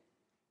hi.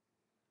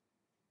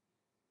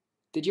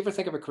 Did you ever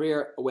think of a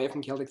career away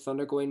from Celtic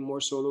Thunder, going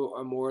more solo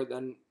or more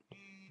than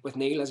with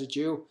Neil as a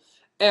duo?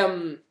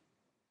 You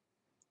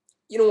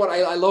know what?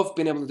 I love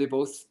being able to do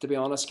both. To be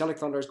honest, Celtic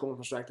Thunder is going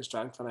from strength to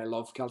strength, and I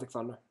love Celtic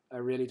Thunder. I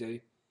really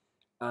do.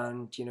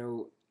 And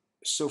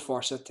so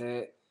fortunate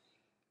to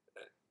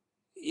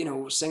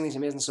sing these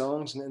amazing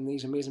songs in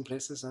these amazing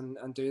places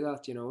and do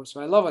that.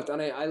 So I love it,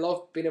 and I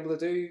love being able to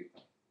do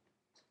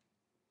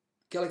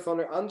Celtic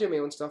Thunder and do my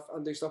own stuff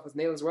and do stuff with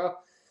Neil as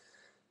well.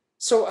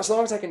 So as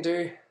long as I can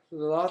do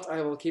that,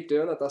 I will keep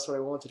doing it. That's what I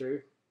want to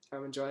do.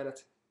 I'm enjoying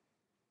it.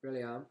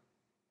 Really am.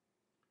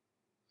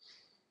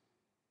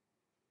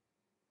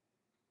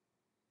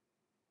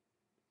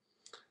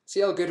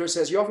 CL Goodrow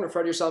says, you often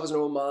refer to yourself as an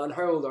old man.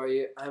 How old are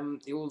you? I'm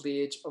the old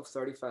age of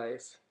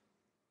 35.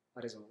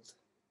 That is old.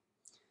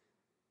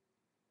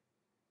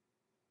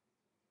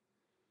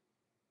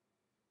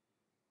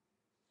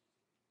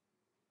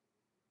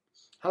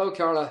 Hello,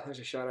 Carla. There's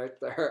a shout out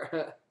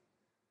there.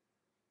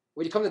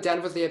 Would you come to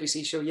Denver for the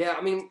ABC show? Yeah,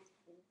 I mean,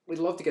 we'd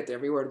love to get to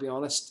everywhere, to be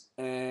honest.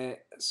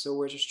 So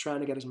we're just trying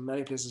to get as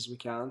many places as we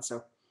can.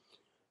 So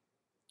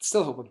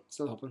still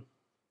hoping.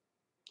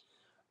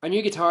 Are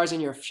new guitars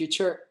in your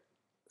future?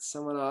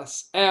 Someone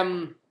else.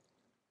 I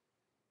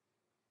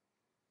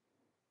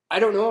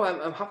don't know.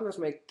 I'm happy with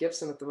my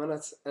Gibson at the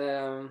minute.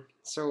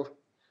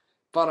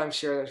 But I'm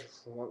sure there's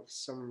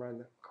some around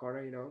the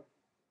corner.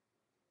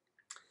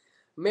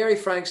 Mary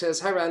Frank says,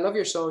 hi Ryan, love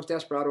your songs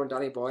Desperado and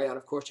Danny Boy, and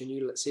of course your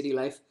new CD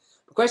Life.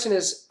 The question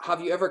is,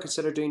 have you ever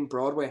considered doing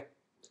Broadway?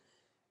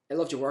 I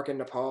loved your work in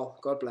Nepal.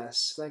 God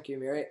bless. Thank you,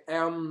 Mary.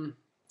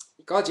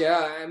 God,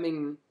 yeah. I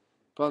mean,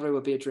 Broadway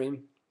would be a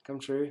dream come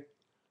true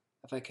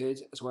if I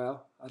could as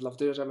well. I'd love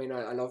to do it. I mean,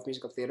 I love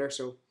musical theatre,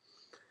 so.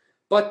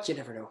 But you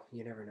never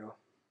know.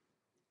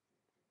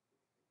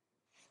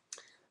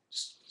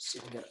 Just see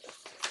if we can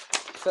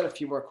fit a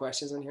few more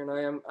questions in here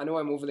now. I know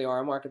I'm over the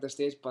hour mark at this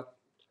stage, but.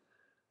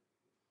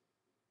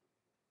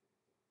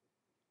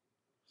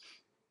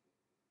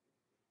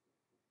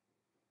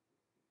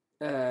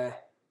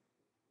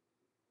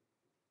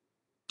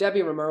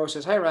 Debbie Romero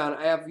says, hi Ryan,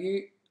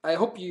 I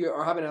hope you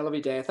are having a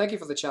lovely day. Thank you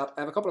for the chat.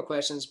 I have a couple of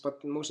questions,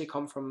 but mostly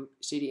come from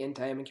CD In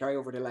Time and Carry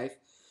Over to Life,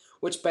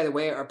 which by the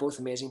way are both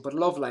amazing, but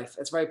love Life.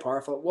 It's very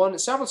powerful. One,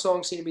 several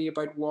songs seem to be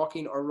about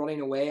walking or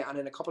running away, and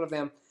in a couple of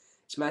them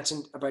it's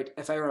mentioned about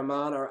if I were a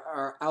man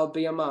or I'll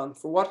be a man.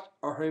 For what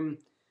or whom,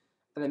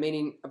 and the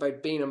meaning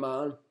about being a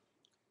man.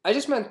 I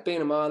just meant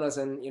being a man as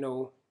in,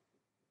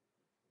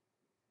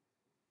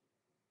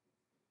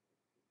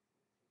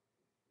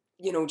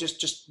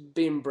 just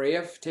being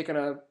brave, taking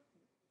a,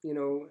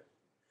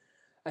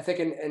 I think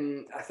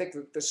I think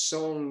that the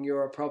song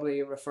you're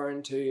probably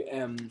referring to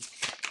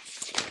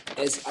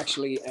is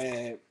actually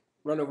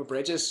Run Over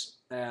Bridges.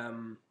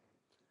 I'm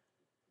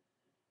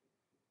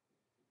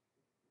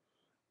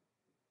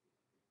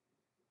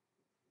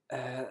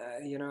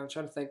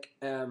trying to think.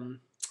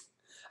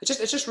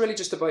 It's just really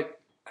just about,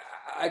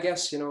 I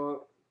guess,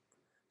 for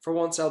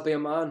once I'll be a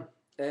man.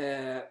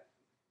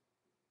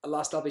 At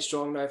last I'll be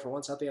strong now. For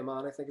once I'll be a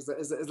man. I think is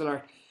the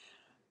lyric.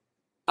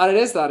 And it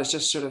is that. It's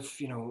just sort of,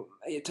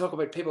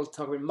 people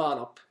talk about man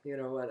up,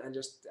 and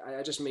just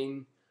I just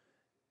mean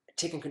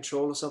taking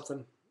control of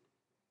something,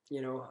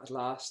 at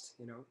last,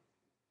 and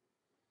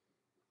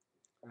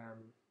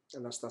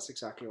that's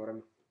exactly what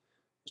I'm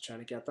just trying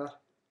to get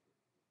that.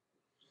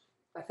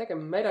 I think I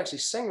might actually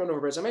sing Run Over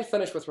Bridges. I might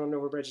finish with Run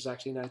Over Bridges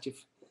actually now that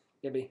you've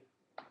maybe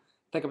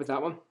think about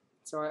that one.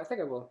 So I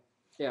think I will.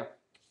 Yeah.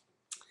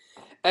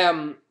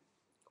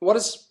 What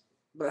is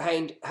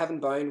behind Heaven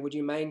Bound? Would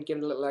you mind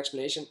giving a little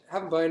explanation?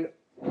 Heaven Bound,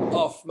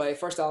 off my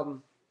first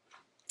album,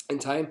 In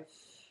Time.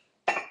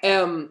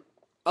 A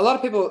lot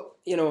of people,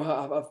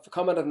 have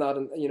commented on that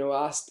and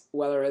asked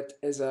whether it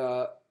is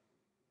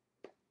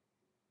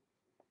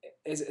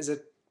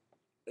it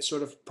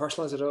sort of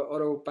personal, is it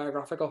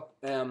autobiographical?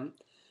 And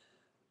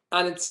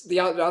it's the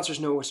answer is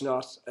no, it's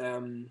not.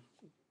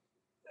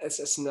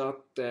 It's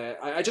not.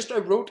 I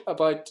wrote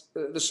about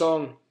the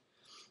song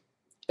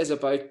is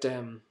about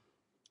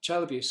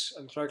child abuse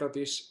and clerical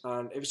abuse,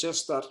 and it was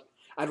just that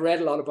I'd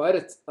read a lot about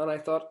it, and I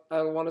thought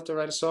I wanted to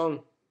write a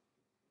song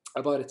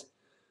about it.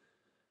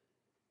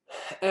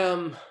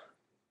 Um,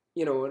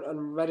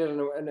 and write it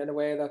in a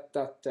way that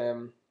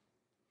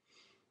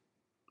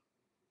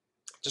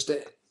just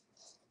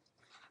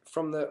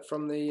from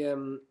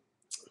the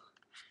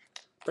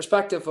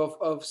perspective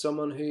of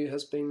someone who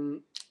has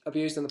been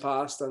abused in the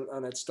past,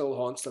 and it still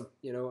haunts them,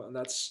 and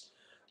that's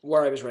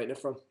where I was writing it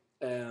from.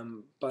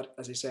 But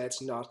as I say,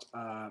 it's not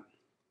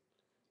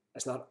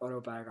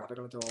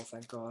autobiographical at all.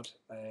 Thank God.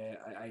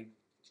 I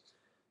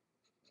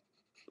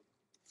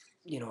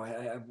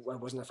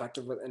wasn't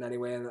affected in any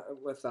way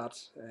with that.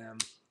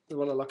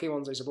 One of the lucky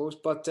ones, I suppose.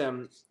 But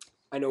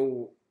I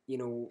know,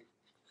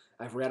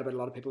 I've read about a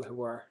lot of people who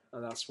were,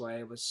 and that's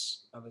why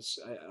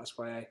that's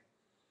why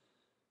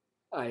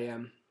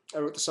I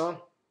wrote the song.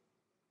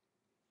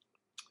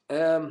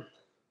 Um,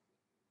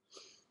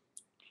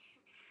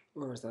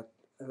 where was that?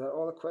 Is that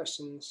all the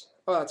questions?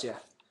 Oh, that's yeah.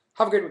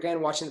 Have a great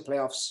weekend watching the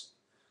playoffs.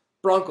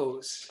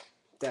 Broncos,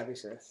 Debbie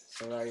says.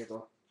 So there you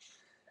go.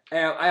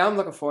 I am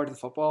looking forward to the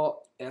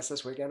football. Yes,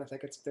 this weekend. I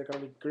think they're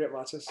going to be great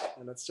matches,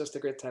 and it's just a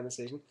great time of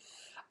season.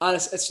 And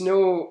it's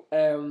no.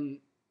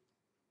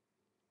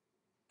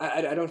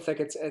 I don't think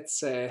it's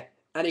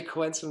any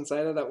coincidence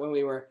either that when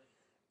we were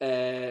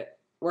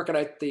working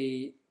out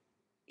the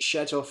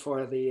schedule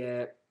for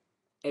the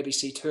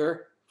ABC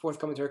tour,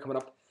 forthcoming tour coming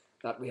up,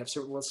 that we have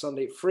Super Bowl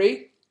Sunday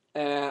free.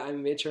 I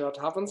made sure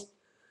that happens.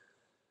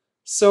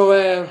 So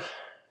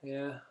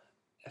yeah,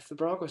 if the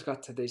Broncos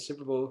got to the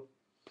Super Bowl,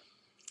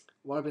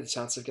 what would be the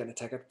chance of getting a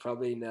ticket?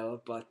 Probably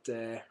nil, but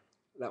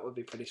that would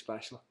be pretty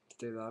special to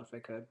do that if I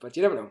could. But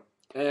you never know.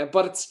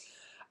 But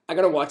I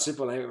gotta watch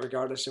Super Bowl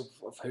regardless of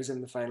who's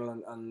in the final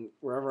and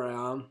wherever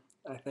I am.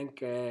 I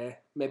think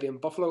maybe in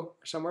Buffalo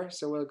or somewhere.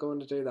 So we'll go in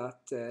to do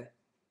that.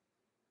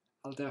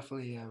 I'll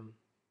definitely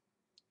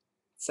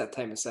set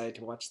time aside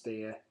to watch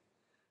the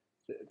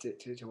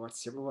to watch the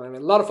Super Bowl. I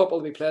mean, a lot of football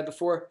to be played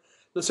before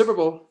the Super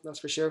Bowl. That's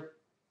for sure.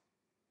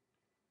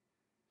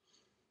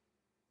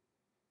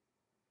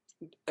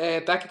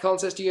 Becky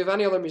Collins says, "Do you have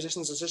any other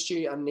musicians assist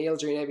you and Neil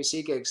during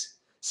ABC gigs?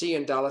 See you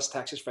in Dallas,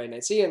 Texas, Friday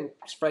night. See you in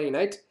Friday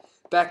night,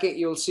 Becky.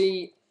 You'll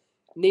see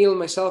Neil,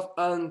 myself,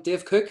 and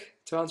Dave Cook.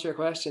 To answer your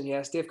question,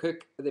 yes, Dave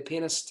Cook, the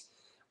pianist,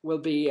 will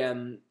be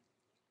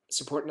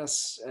supporting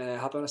us,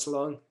 helping us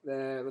along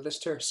with this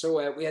tour.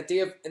 So we had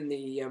Dave in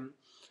the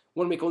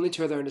 1 week only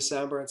tour there in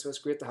December, and so it's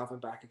great to have him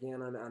back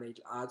again, and he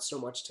adds so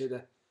much to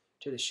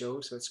the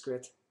show. So it's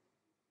great,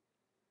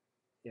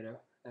 you know.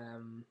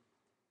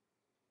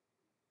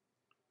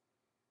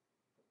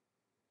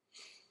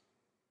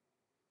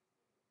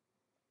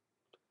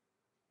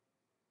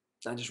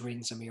 I'm just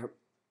reading some of your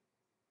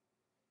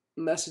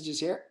messages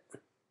here.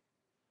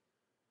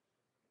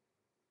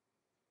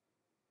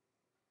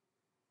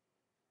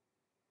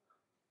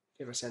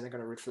 People are saying they're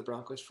going to root for the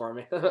Broncos for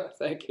me.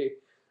 Thank you.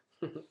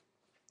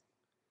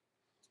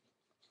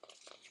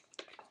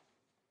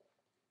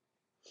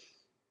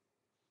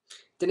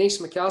 Denise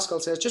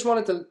McCaskill says, "Just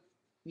wanted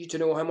you to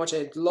know how much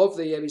I love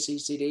the ABC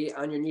CD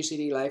and your new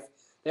CD Life.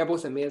 They're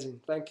both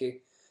amazing. Thank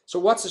you. So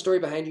what's the story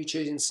behind you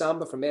choosing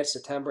Samba from May to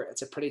September?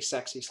 It's a pretty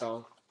sexy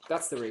song.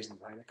 That's the reason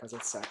behind it, because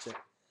it's sexy.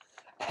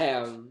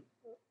 Um,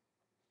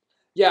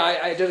 yeah,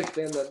 I did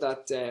explain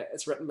that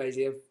it's written by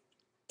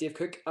Dave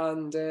Cook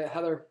and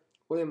Heather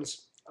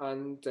Williams,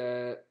 and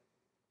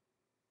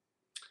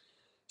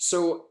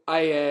so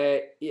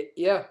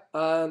yeah,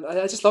 and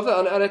I just love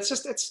it, and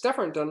it's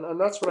different, and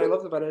that's what I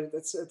loved about it.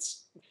 It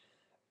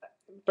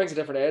brings a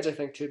different edge, I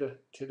think, to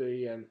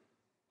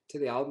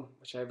the album,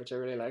 which I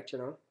really liked.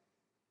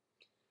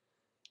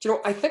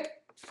 I think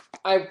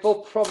I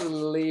will probably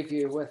leave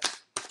you with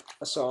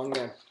a song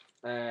then.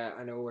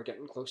 I know we're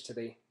getting close to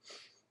the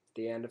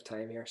end of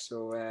time here,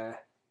 so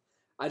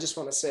I just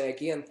want to say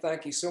again,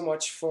 thank you so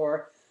much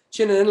for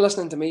tuning in,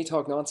 listening to me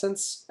talk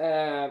nonsense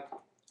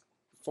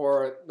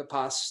for the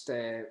past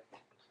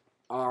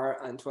hour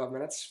and 12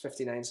 minutes,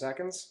 59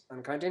 seconds,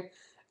 and counting.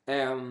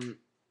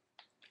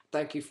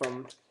 Thank you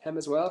from him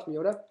as well, from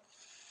Yoda.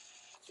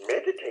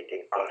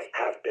 Meditating, I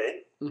have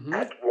been.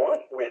 At one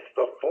with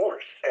the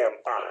Force, am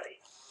I.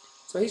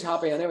 So he's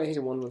happy anyway. He's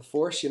at one with the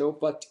Force,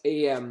 But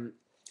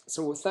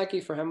so thank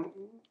you for him.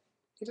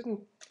 He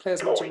didn't play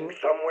as much. Going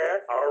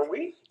somewhere, are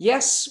we?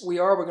 Yes, we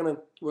are. We're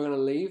gonna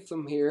leave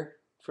them here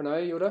for now,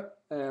 Yoda.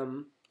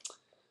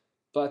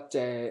 But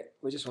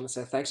we just want to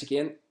say thanks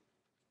again.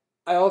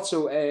 I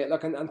also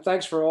look and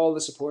thanks for all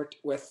the support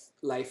with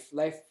Life,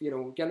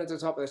 getting to the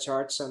top of the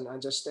charts,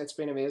 and just it's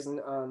been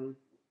amazing.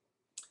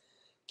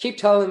 Keep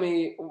telling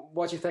me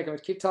what you think of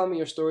it. Keep telling me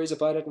your stories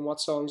about it and what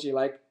songs you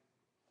like,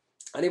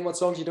 and even what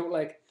songs you don't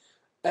like.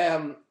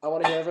 I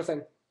want to hear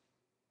everything.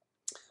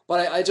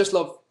 But I just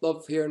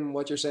love hearing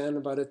what you're saying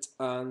about it,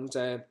 and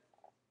I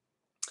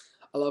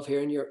love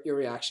hearing your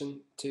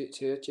reaction to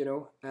it,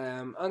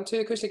 and to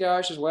Acoustic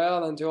Garage as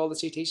well, and to all the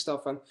CT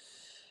stuff, and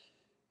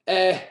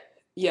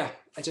yeah,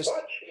 I just.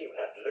 Much you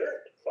have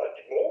learned,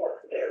 much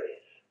more there is.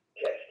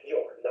 Test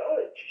your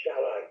knowledge,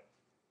 shall I?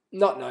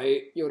 not now.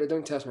 Yoda,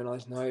 don't test my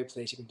knowledge now,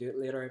 please. You can do it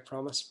later, I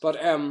promise.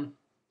 But yeah,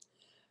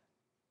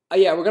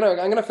 I'm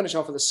gonna finish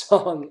off with a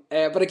song.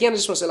 But again, I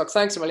just want to say, look,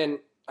 thanks a million.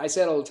 I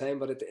say it all the time,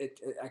 but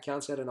I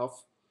can't say it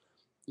enough.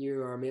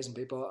 You are amazing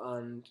people,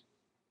 and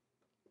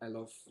I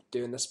love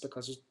doing this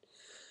because of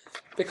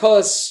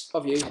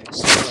you.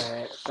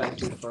 So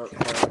thank you for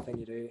everything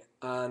you do,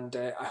 and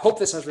I hope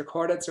this has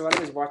recorded. So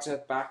anyone's watching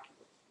it back,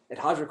 it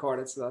has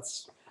recorded. So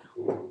that's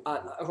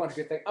one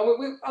good thing.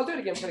 And I'll do it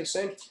again pretty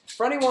soon.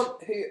 For anyone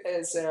who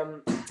is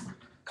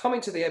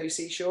coming to the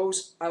ABC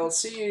shows, I will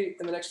see you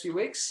in the next few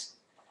weeks.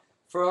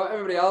 For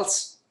everybody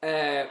else,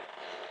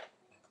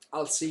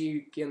 I'll see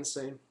you again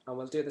soon, and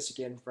we'll do this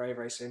again very,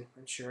 very soon,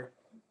 I'm sure.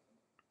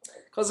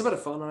 Because it's a bit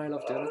of fun, and I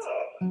love doing it.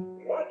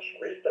 Much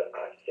wisdom,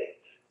 I think.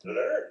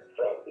 Learn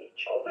from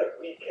each other,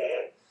 we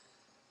can.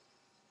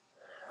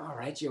 All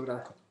right,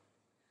 Yoda.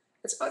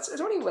 It's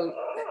only well.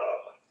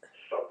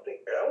 Something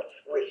else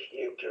wish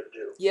you to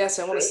do. Yes,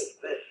 I want to.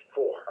 Save this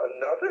for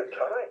another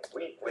time.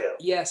 We will.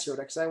 Yes, Yoda,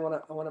 because I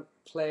want to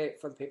play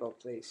for the people,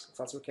 please, if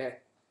that's okay.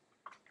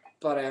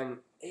 But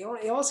he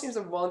always seems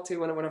to want to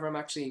whenever I'm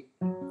actually.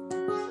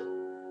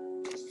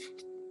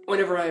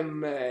 Whenever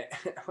I'm we're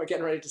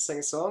getting ready to sing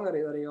a song that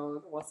he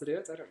wants to do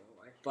it. I don't know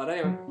why. But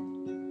anyway.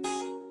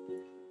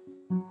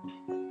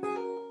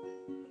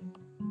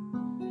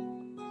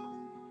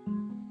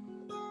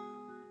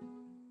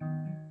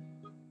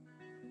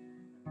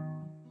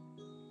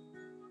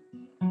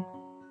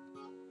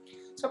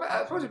 So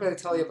I probably better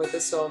tell you about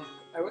this song.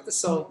 I wrote this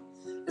song.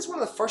 It's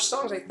one of the first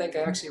songs I think I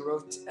actually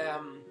wrote.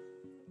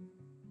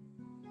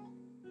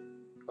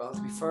 Well,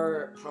 to be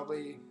fair,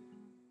 probably.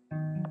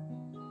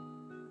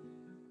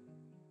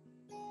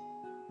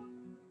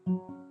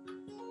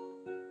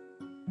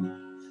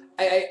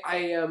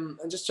 I'm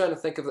just trying to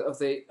think of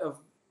the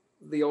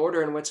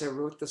order in which I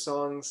wrote the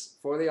songs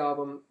for the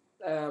album.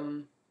 I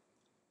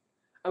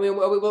mean,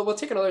 we'll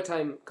take another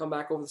time, come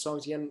back over the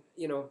songs again,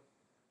 you know,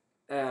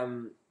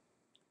 and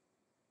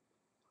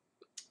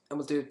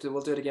we'll do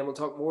it again. We'll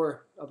talk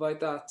more about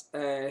that.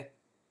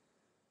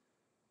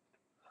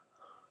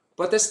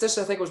 But this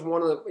I think was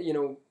one of the, you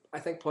know, I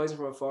think Poison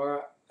from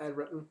Afar I'd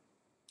written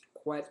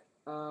quite.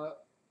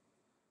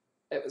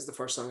 It was the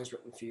first song I was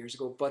written a few years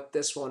ago, but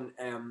this one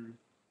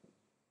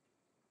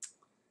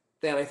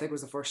then I think was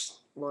the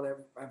first one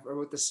I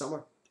wrote this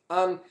summer.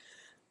 And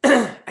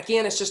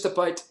again, it's just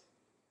about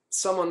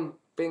someone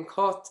being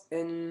caught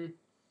in,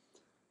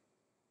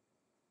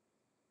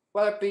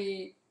 well,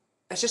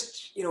 it's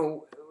just, you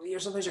know,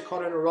 sometimes you're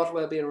caught in a rut,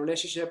 whether it be in a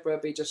relationship, whether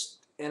it be just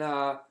in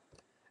a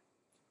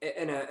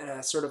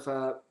sort of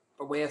a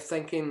way of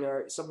thinking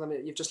or something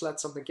that you've just let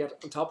something get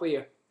on top of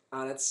you.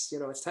 And it's, you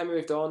know, it's time we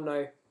moved on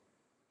now,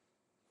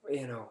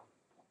 you know,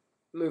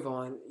 move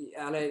on.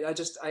 And I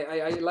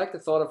like the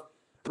thought of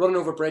running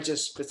over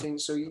bridges between,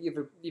 so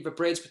you've a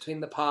bridge between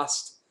the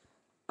past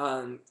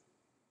and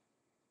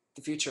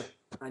the future,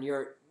 and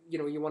you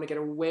want to get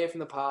away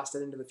from the past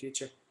and into the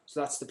future, so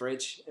that's the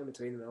bridge in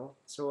between them all.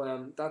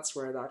 So that's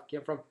where that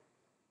came from,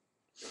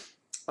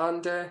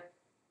 and I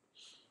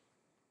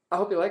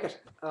hope you like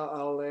it.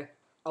 I'll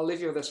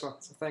leave you with this one,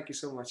 so thank you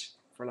so much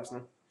for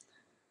listening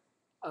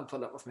and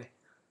putting up with me.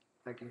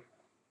 Thank you.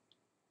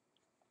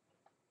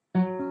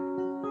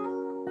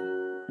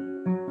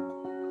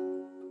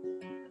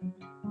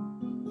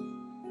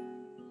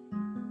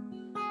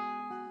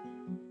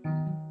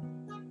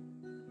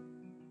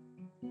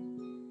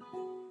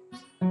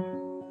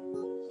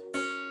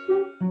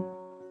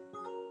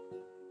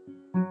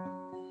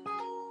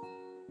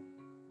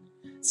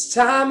 It's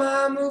time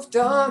I moved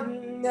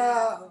on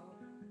now.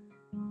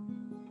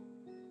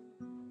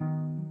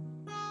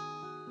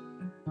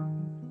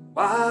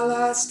 While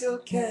I still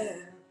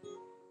can.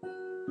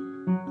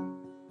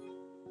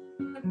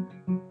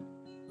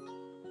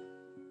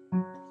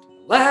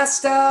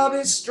 Last I'll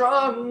be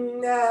strong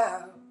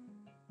now.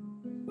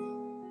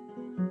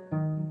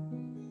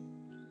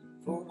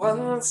 For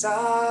once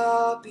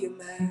I'll be a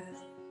man.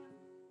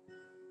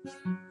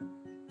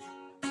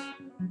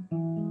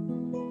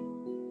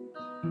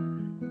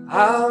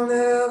 I'll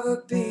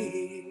never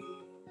be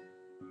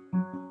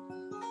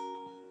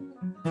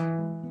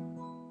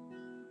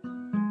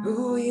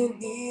who you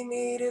need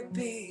me to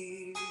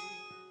be.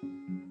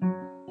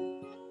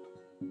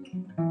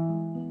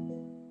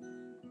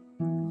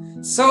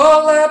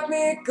 So let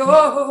me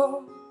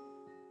go,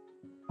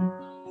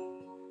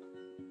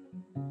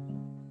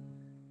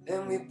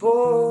 and we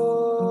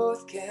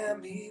both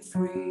can be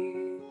free.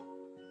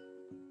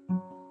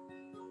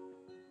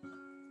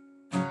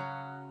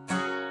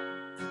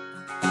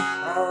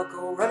 I'll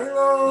go running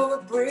over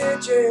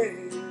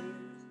bridges,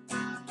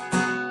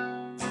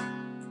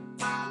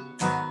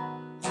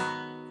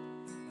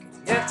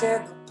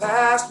 connecting the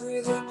past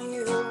within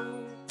you.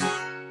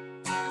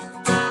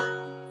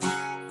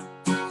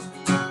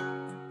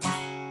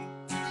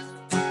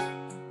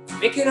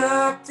 Making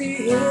up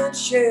the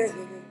inches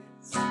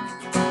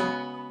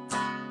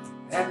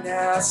that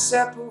now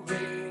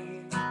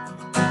separate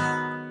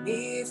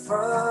me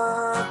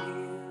from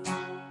you.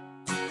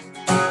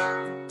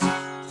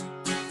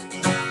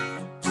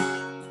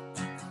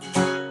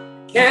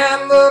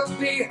 Can't look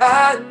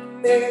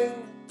behind me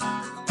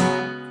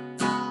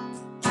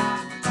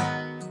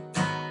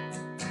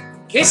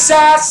in case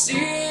I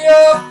see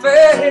your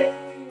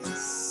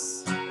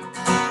face.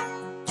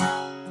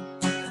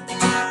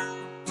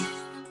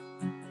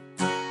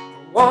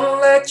 I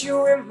won't let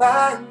you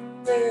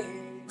remind me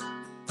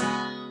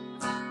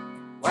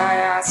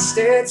why I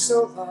stayed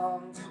so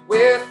long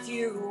with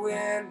you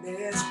in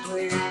this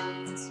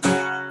place.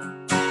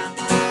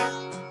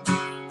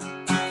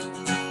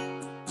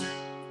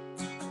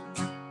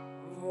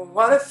 I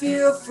wanna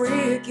feel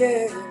free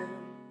again,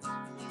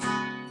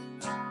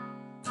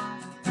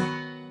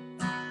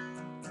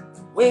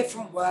 away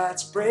from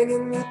what's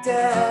bringing me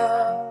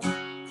down.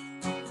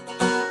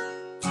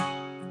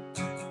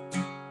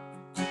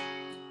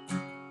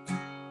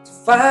 To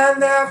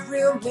find that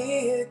real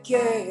me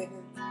again,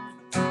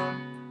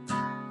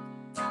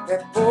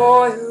 that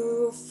boy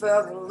who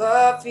fell in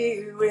love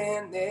here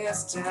in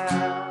this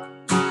town.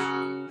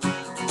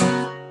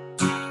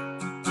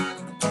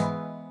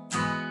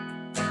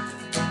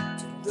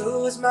 To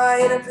lose my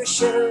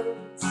inhibitions,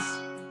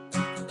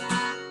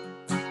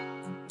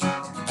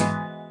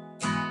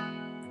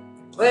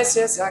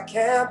 places I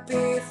can't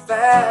be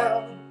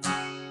found.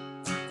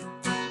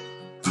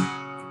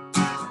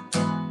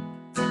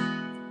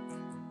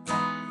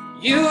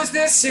 Use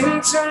this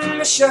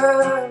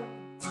intermission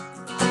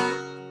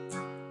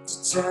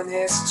to turn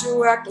this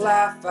to act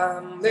life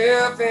I'm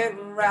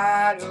living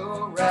right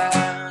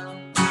around.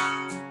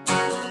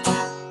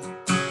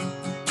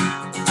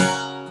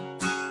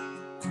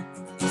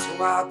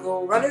 So I'll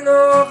go running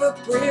over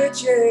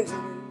bridges,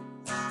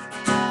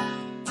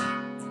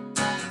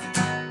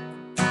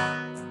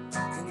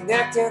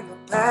 connecting the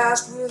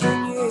past with the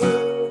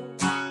new.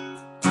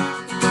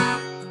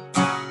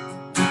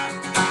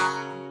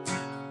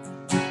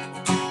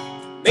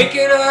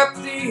 Making up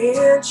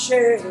the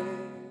inches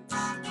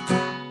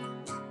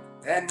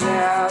that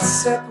now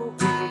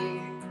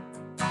separate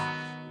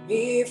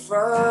me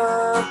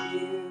from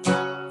you.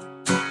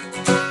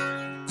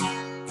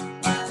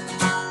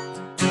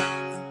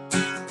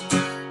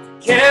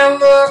 Can't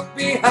look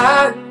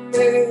behind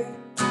me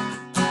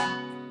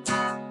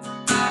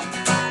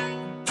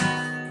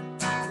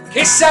in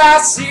case I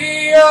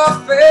see your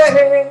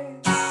face.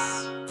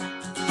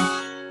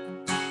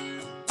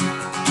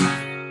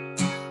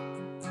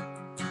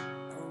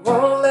 I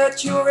won't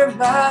let you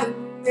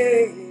remind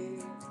me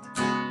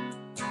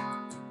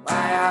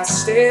why I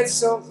stayed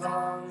so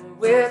long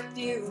with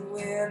you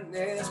in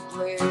this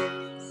place.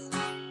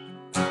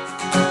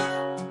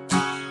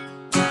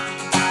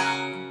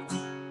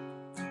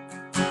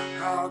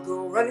 I'll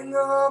go running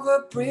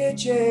over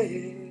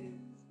bridges,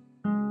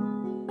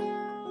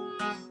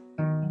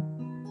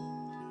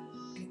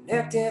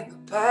 connecting the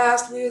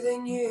past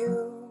within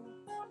you.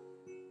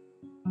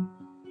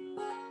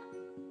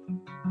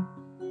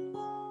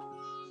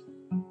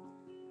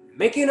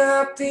 Making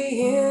up the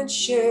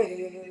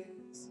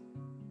inches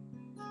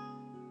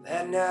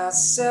that now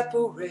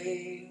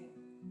separate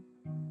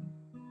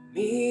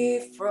me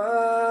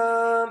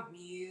from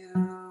you.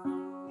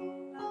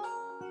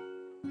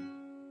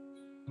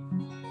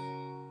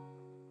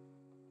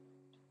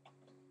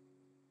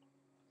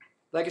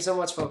 Thank you so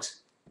much,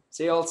 folks.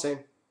 See you all soon.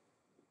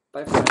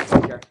 Bye for now.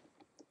 Take care.